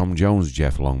like Tom Jones,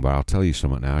 Jeff Longbar. I'll tell you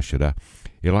something now, should I?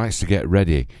 He likes to get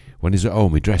ready when he's at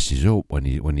home. He dresses up when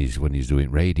he's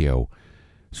doing radio.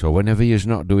 So whenever he's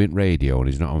not doing radio and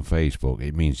he's not on Facebook,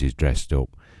 it means he's dressed up.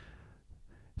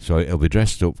 So he'll be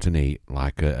dressed up tonight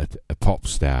like a pop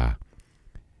star.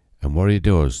 And what he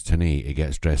does tonight, he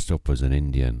gets dressed up as an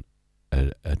Indian,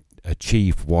 a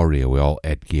chief warrior with all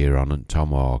headgear on and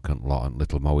tomahawk and lot and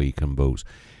little Mohican boots.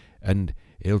 And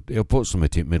he'll put something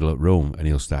in the middle of the room and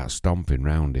he'll start stomping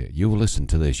round it. You listen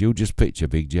to this. You just picture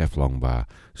Big Jeff Longbar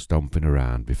stomping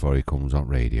around before he comes on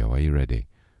radio. Are you ready?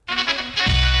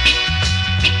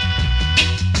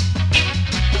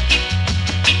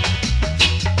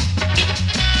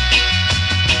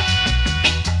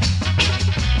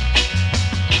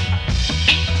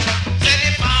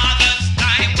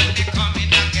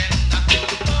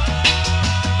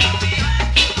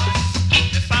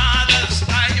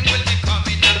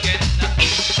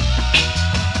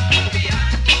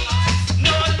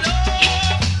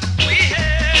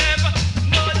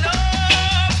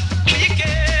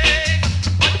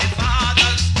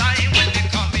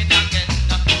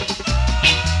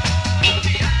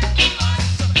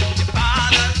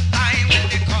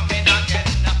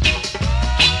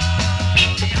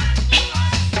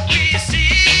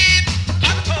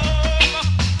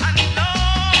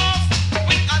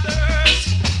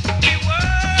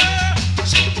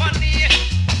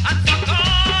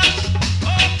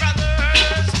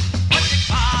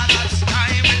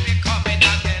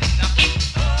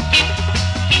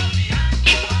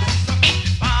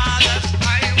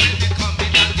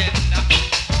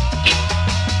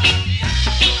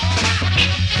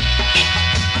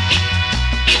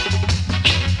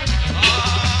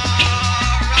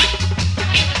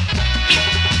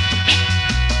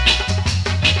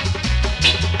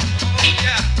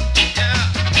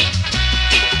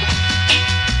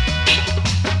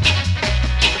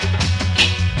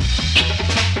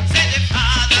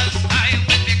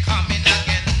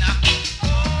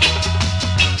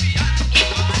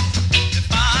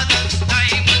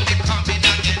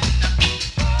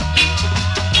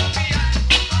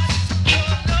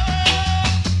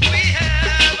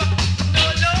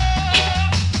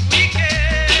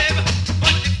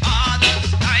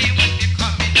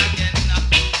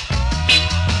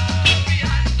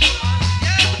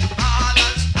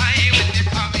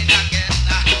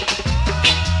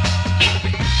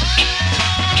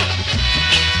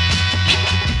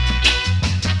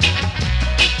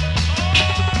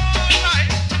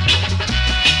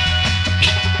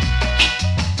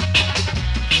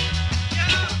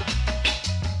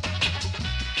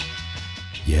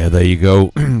 Yeah, there you go.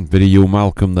 Bit of Hugh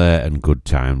Malcolm there and Good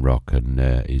Time Rock and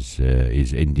his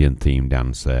Indian theme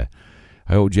dance there.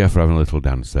 I hope Jeff are having a little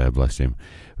dance there, bless him.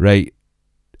 Right,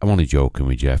 I'm only joking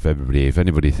with Jeff. Everybody, if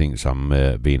anybody thinks I'm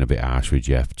being a bit harsh with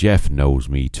Jeff knows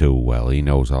me too well. He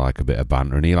knows I like a bit of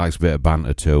banter and he likes a bit of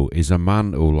banter too. He's a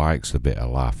man who likes a bit of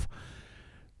laugh.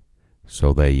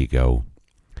 So there you go.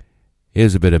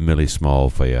 Here's a bit of Millie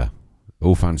Small for you.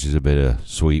 Who fancies a bit of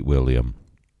Sweet William?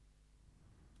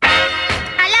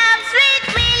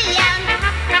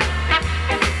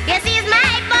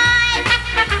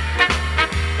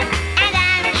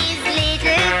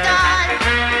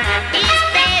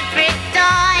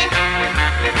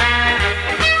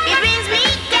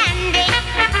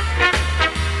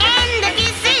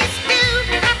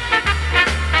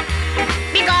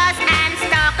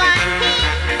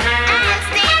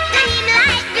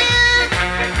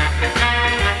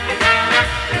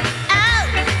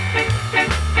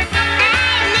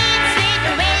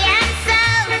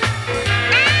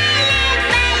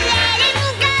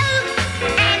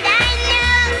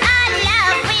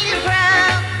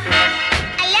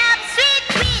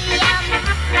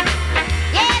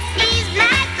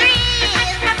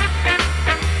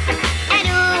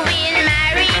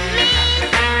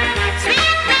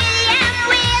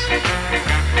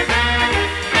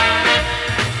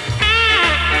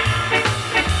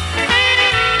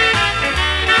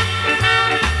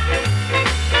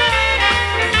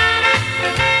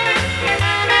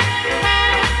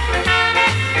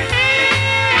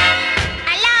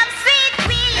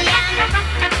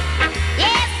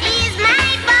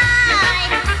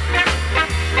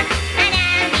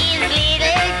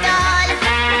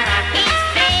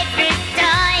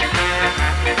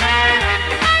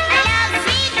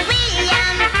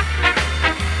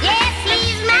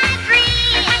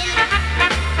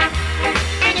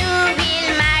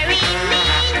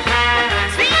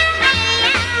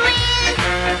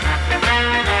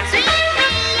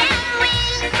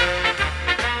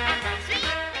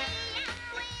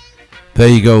 There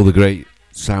you go, the great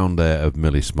sound there of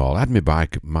Millie Small. I had my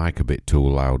mic a bit too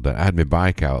loud then. I had my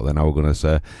bike out then, I was going to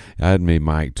say. I had my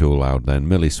mic too loud then.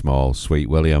 Millie Small, Sweet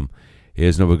William.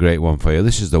 Here's another great one for you.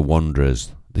 This is The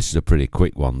Wanderers. This is a pretty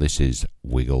quick one. This is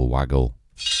Wiggle Waggle.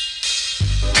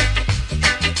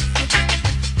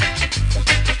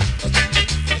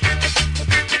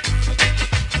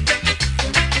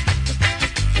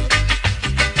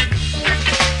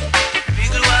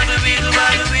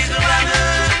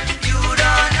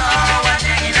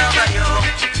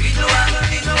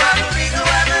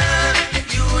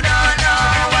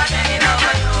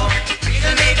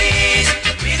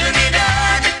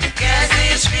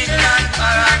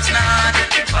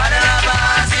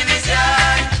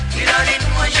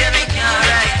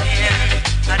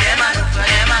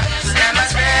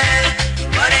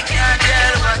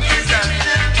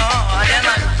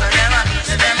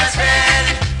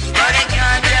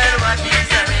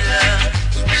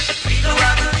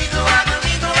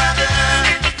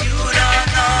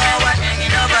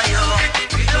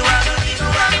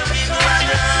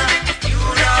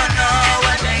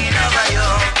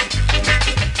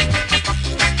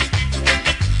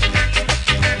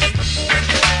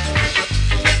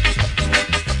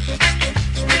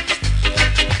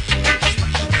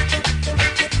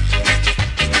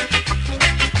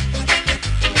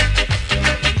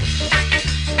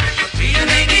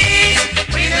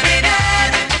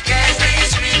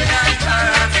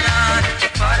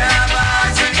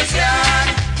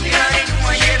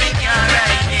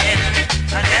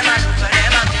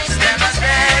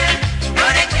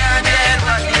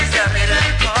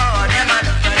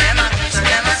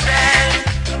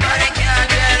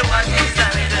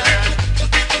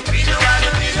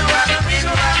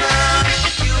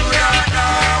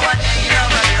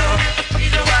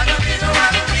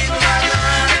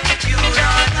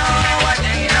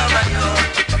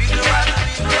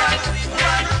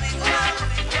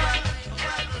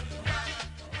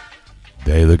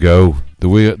 There they go.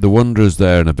 The Wanderers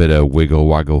there and a bit of Wiggle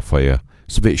Waggle for you.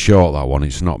 It's a bit short, that one.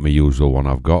 It's not my usual one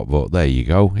I've got, but there you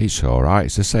go. It's alright.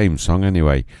 It's the same song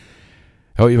anyway.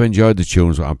 I hope you've enjoyed the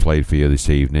tunes that I played for you this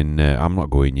evening. I'm not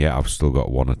going yet. I've still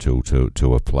got one or two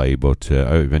to play, but I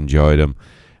hope you've enjoyed them.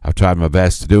 I've tried my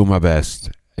best to do my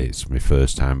best. It's my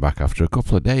first time back after a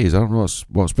couple of days. I don't know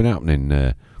what's been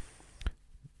happening.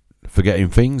 Forgetting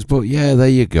things, but yeah, there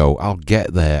you go. I'll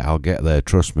get there,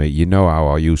 trust me. You know how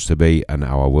I used to be and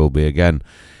how I will be again.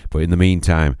 But in the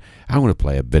meantime, I'm going to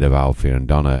play a bit of Alfie and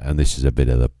Donna, and this is a bit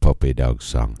of the Puppy Dog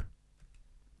song.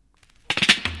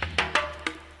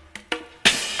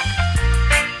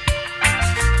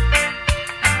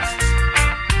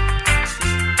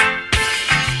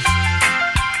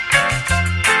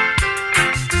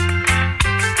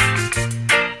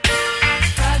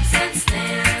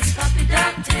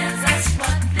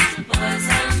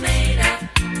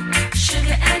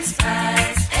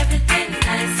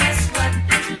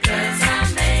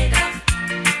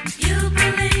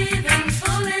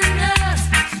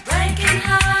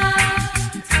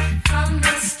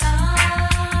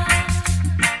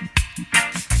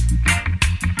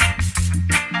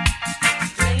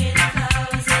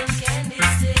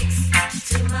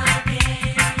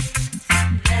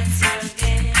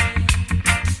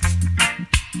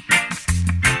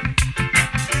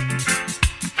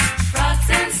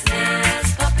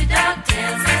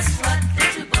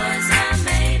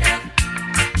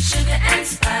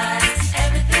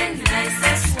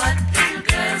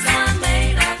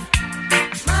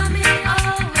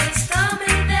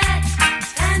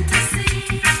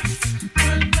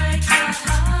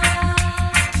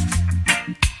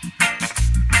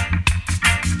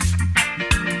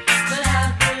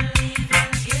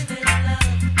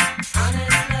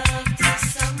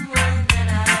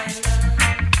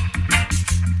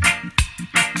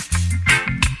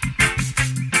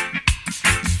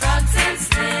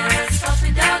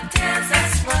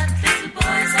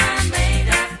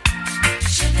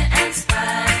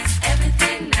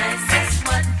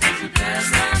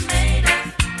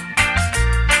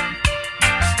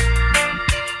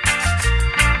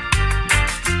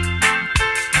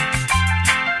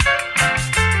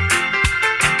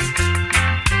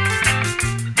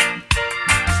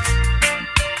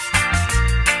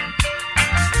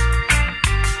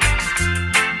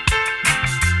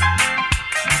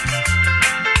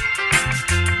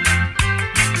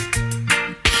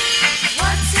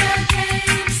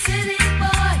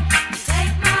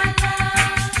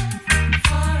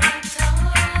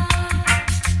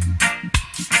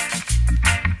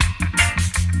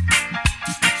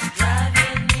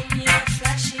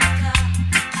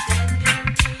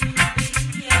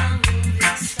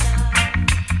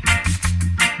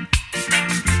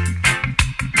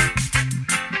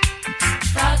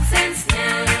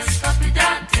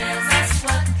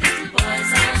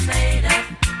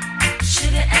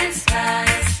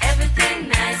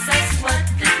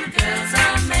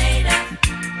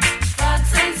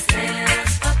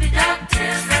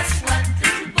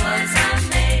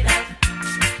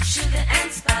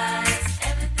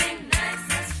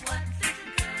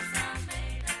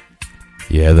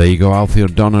 Yeah, there you go, Alfie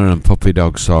O'Donnell and Puppy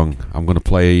Dog song. I'm going to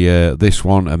play this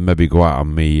one and maybe go out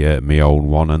on me own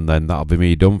one, and then that'll be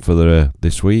me done for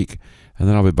this week. And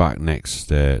then I'll be back next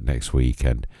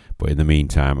weekend. But in the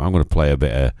meantime, I'm going to play a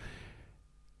bit of,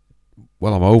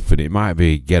 well, I'm hoping it might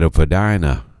be Get Up a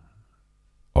Diner,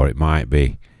 or it might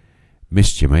be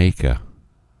Miss Jamaica.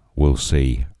 We'll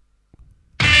see.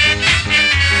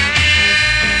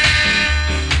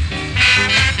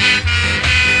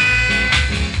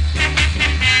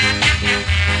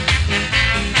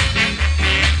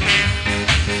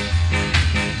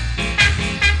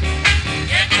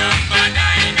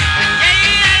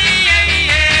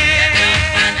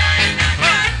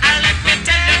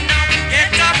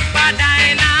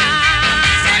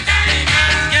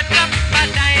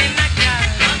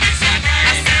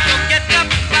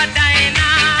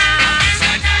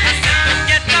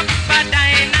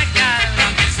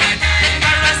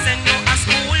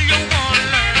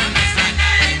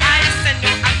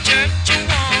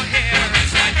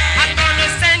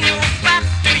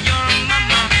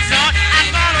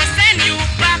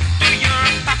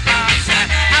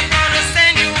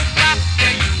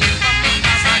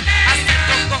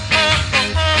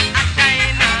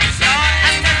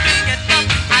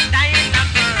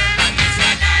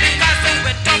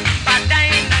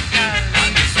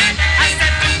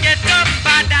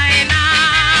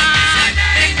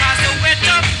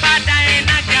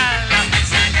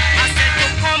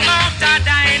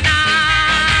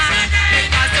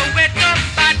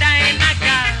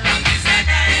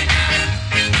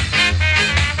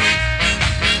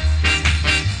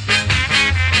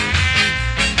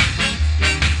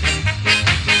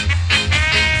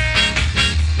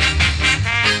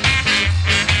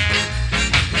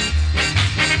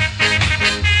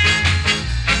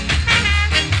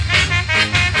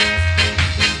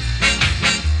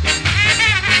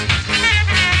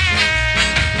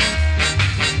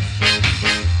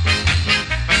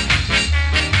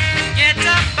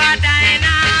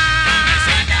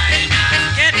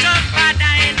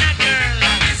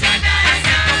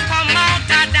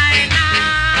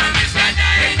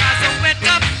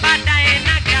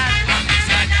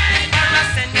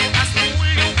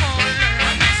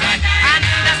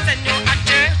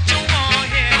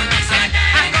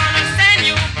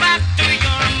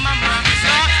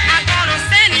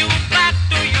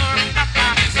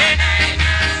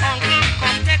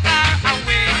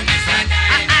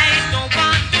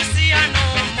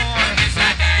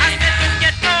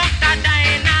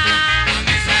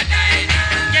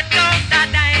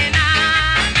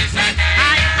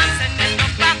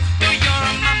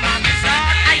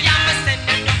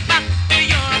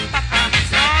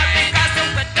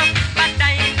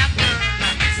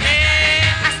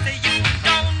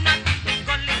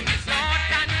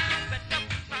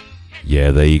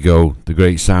 Yeah, there you go. The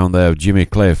great sound there of Jimmy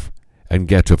Cliff and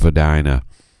Get Up a Diner.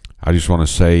 I just want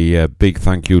to say a big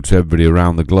thank you to everybody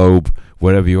around the globe,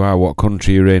 wherever you are, what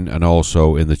country you're in, and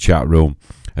also in the chat room.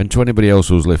 And to anybody else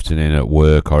who's listening in at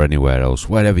work or anywhere else,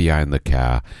 wherever you are in the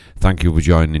car, thank you for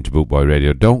joining into Bootboy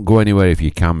Radio. Don't go anywhere if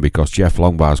you can, because Jeff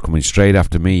Longbar's coming straight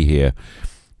after me here.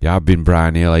 Yeah, I've been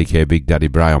Brian Neale, aka Big Daddy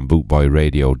Bri, on Bootboy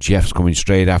Radio. Jeff's coming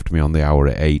straight after me on the hour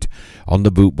at 8 on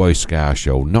the Bootboy Scar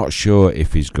Show. Not sure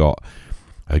if he's got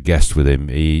a guest with him.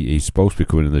 He's supposed to be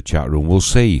coming in the chat room. We'll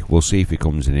see if he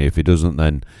comes in here. If he doesn't,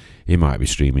 then he might be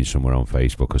streaming somewhere on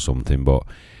Facebook or something. But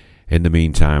in the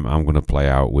meantime, I'm going to play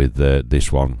out with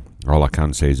this one. All I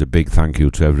can say is a big thank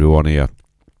you to everyone here.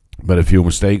 But a few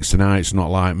mistakes tonight. It's not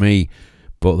like me,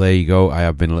 but there you go. I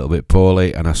have been a little bit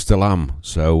poorly, and I still am.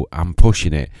 So I'm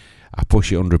pushing it. I push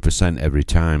it 100% every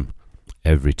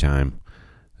time.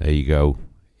 There you go.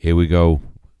 Here we go.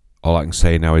 All I can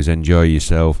say now is enjoy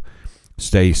yourself.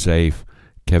 Stay safe.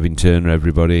 Kevin Turner,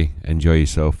 everybody. Enjoy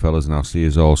yourself, fellas, and I'll see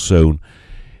you all soon.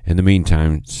 In the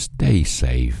meantime, stay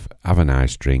safe. Have a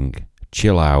nice drink.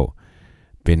 Chill out.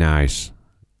 Be nice.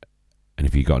 And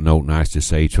if you've got no nice to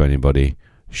say to anybody,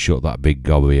 shut that big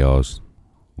gob of yours.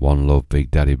 One love,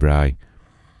 Big Daddy Bri.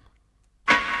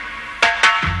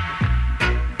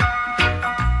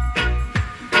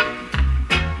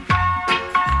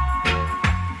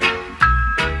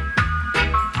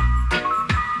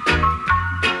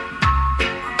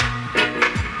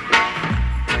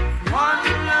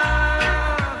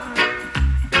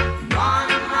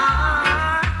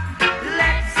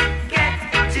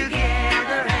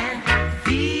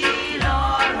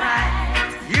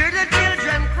 Hear the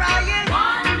children crying.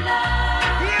 One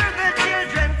love. Hear the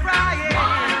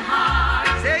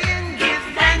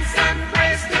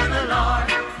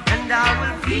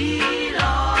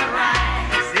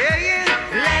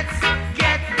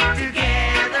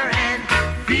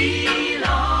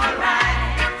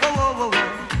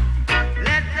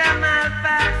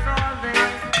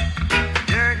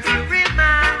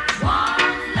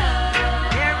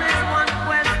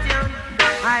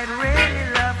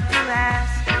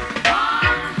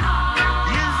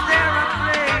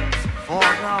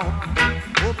the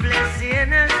hopeless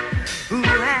sinners who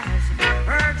has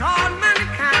hurt all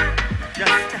mankind.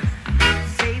 Just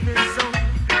save his soul,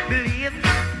 believe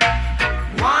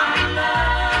one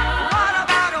love. What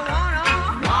about a one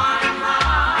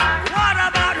heart? What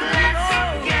about a let's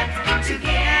get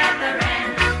together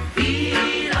and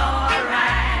feel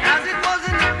alright? As it was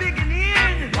in the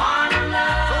beginning, one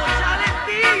love. So shall it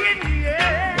be in the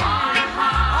end. One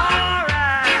heart.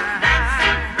 Alright. Thanks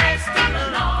and praise to the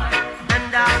Lord,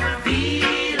 and I will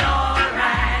feel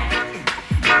alright.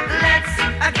 Let's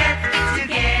get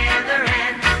together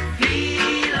and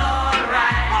feel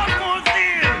alright. One more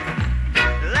thing.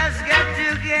 Let's get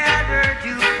together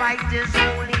to fight this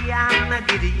holy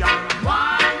Armageddon.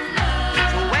 One love.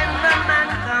 So when the man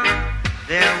comes,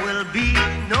 there will be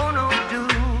no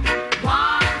doom.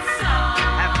 One song.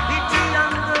 Have pity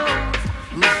on those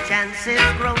whose chances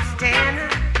grow thin.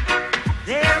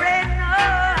 There ain't no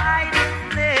hiding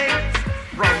place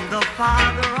from the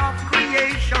Father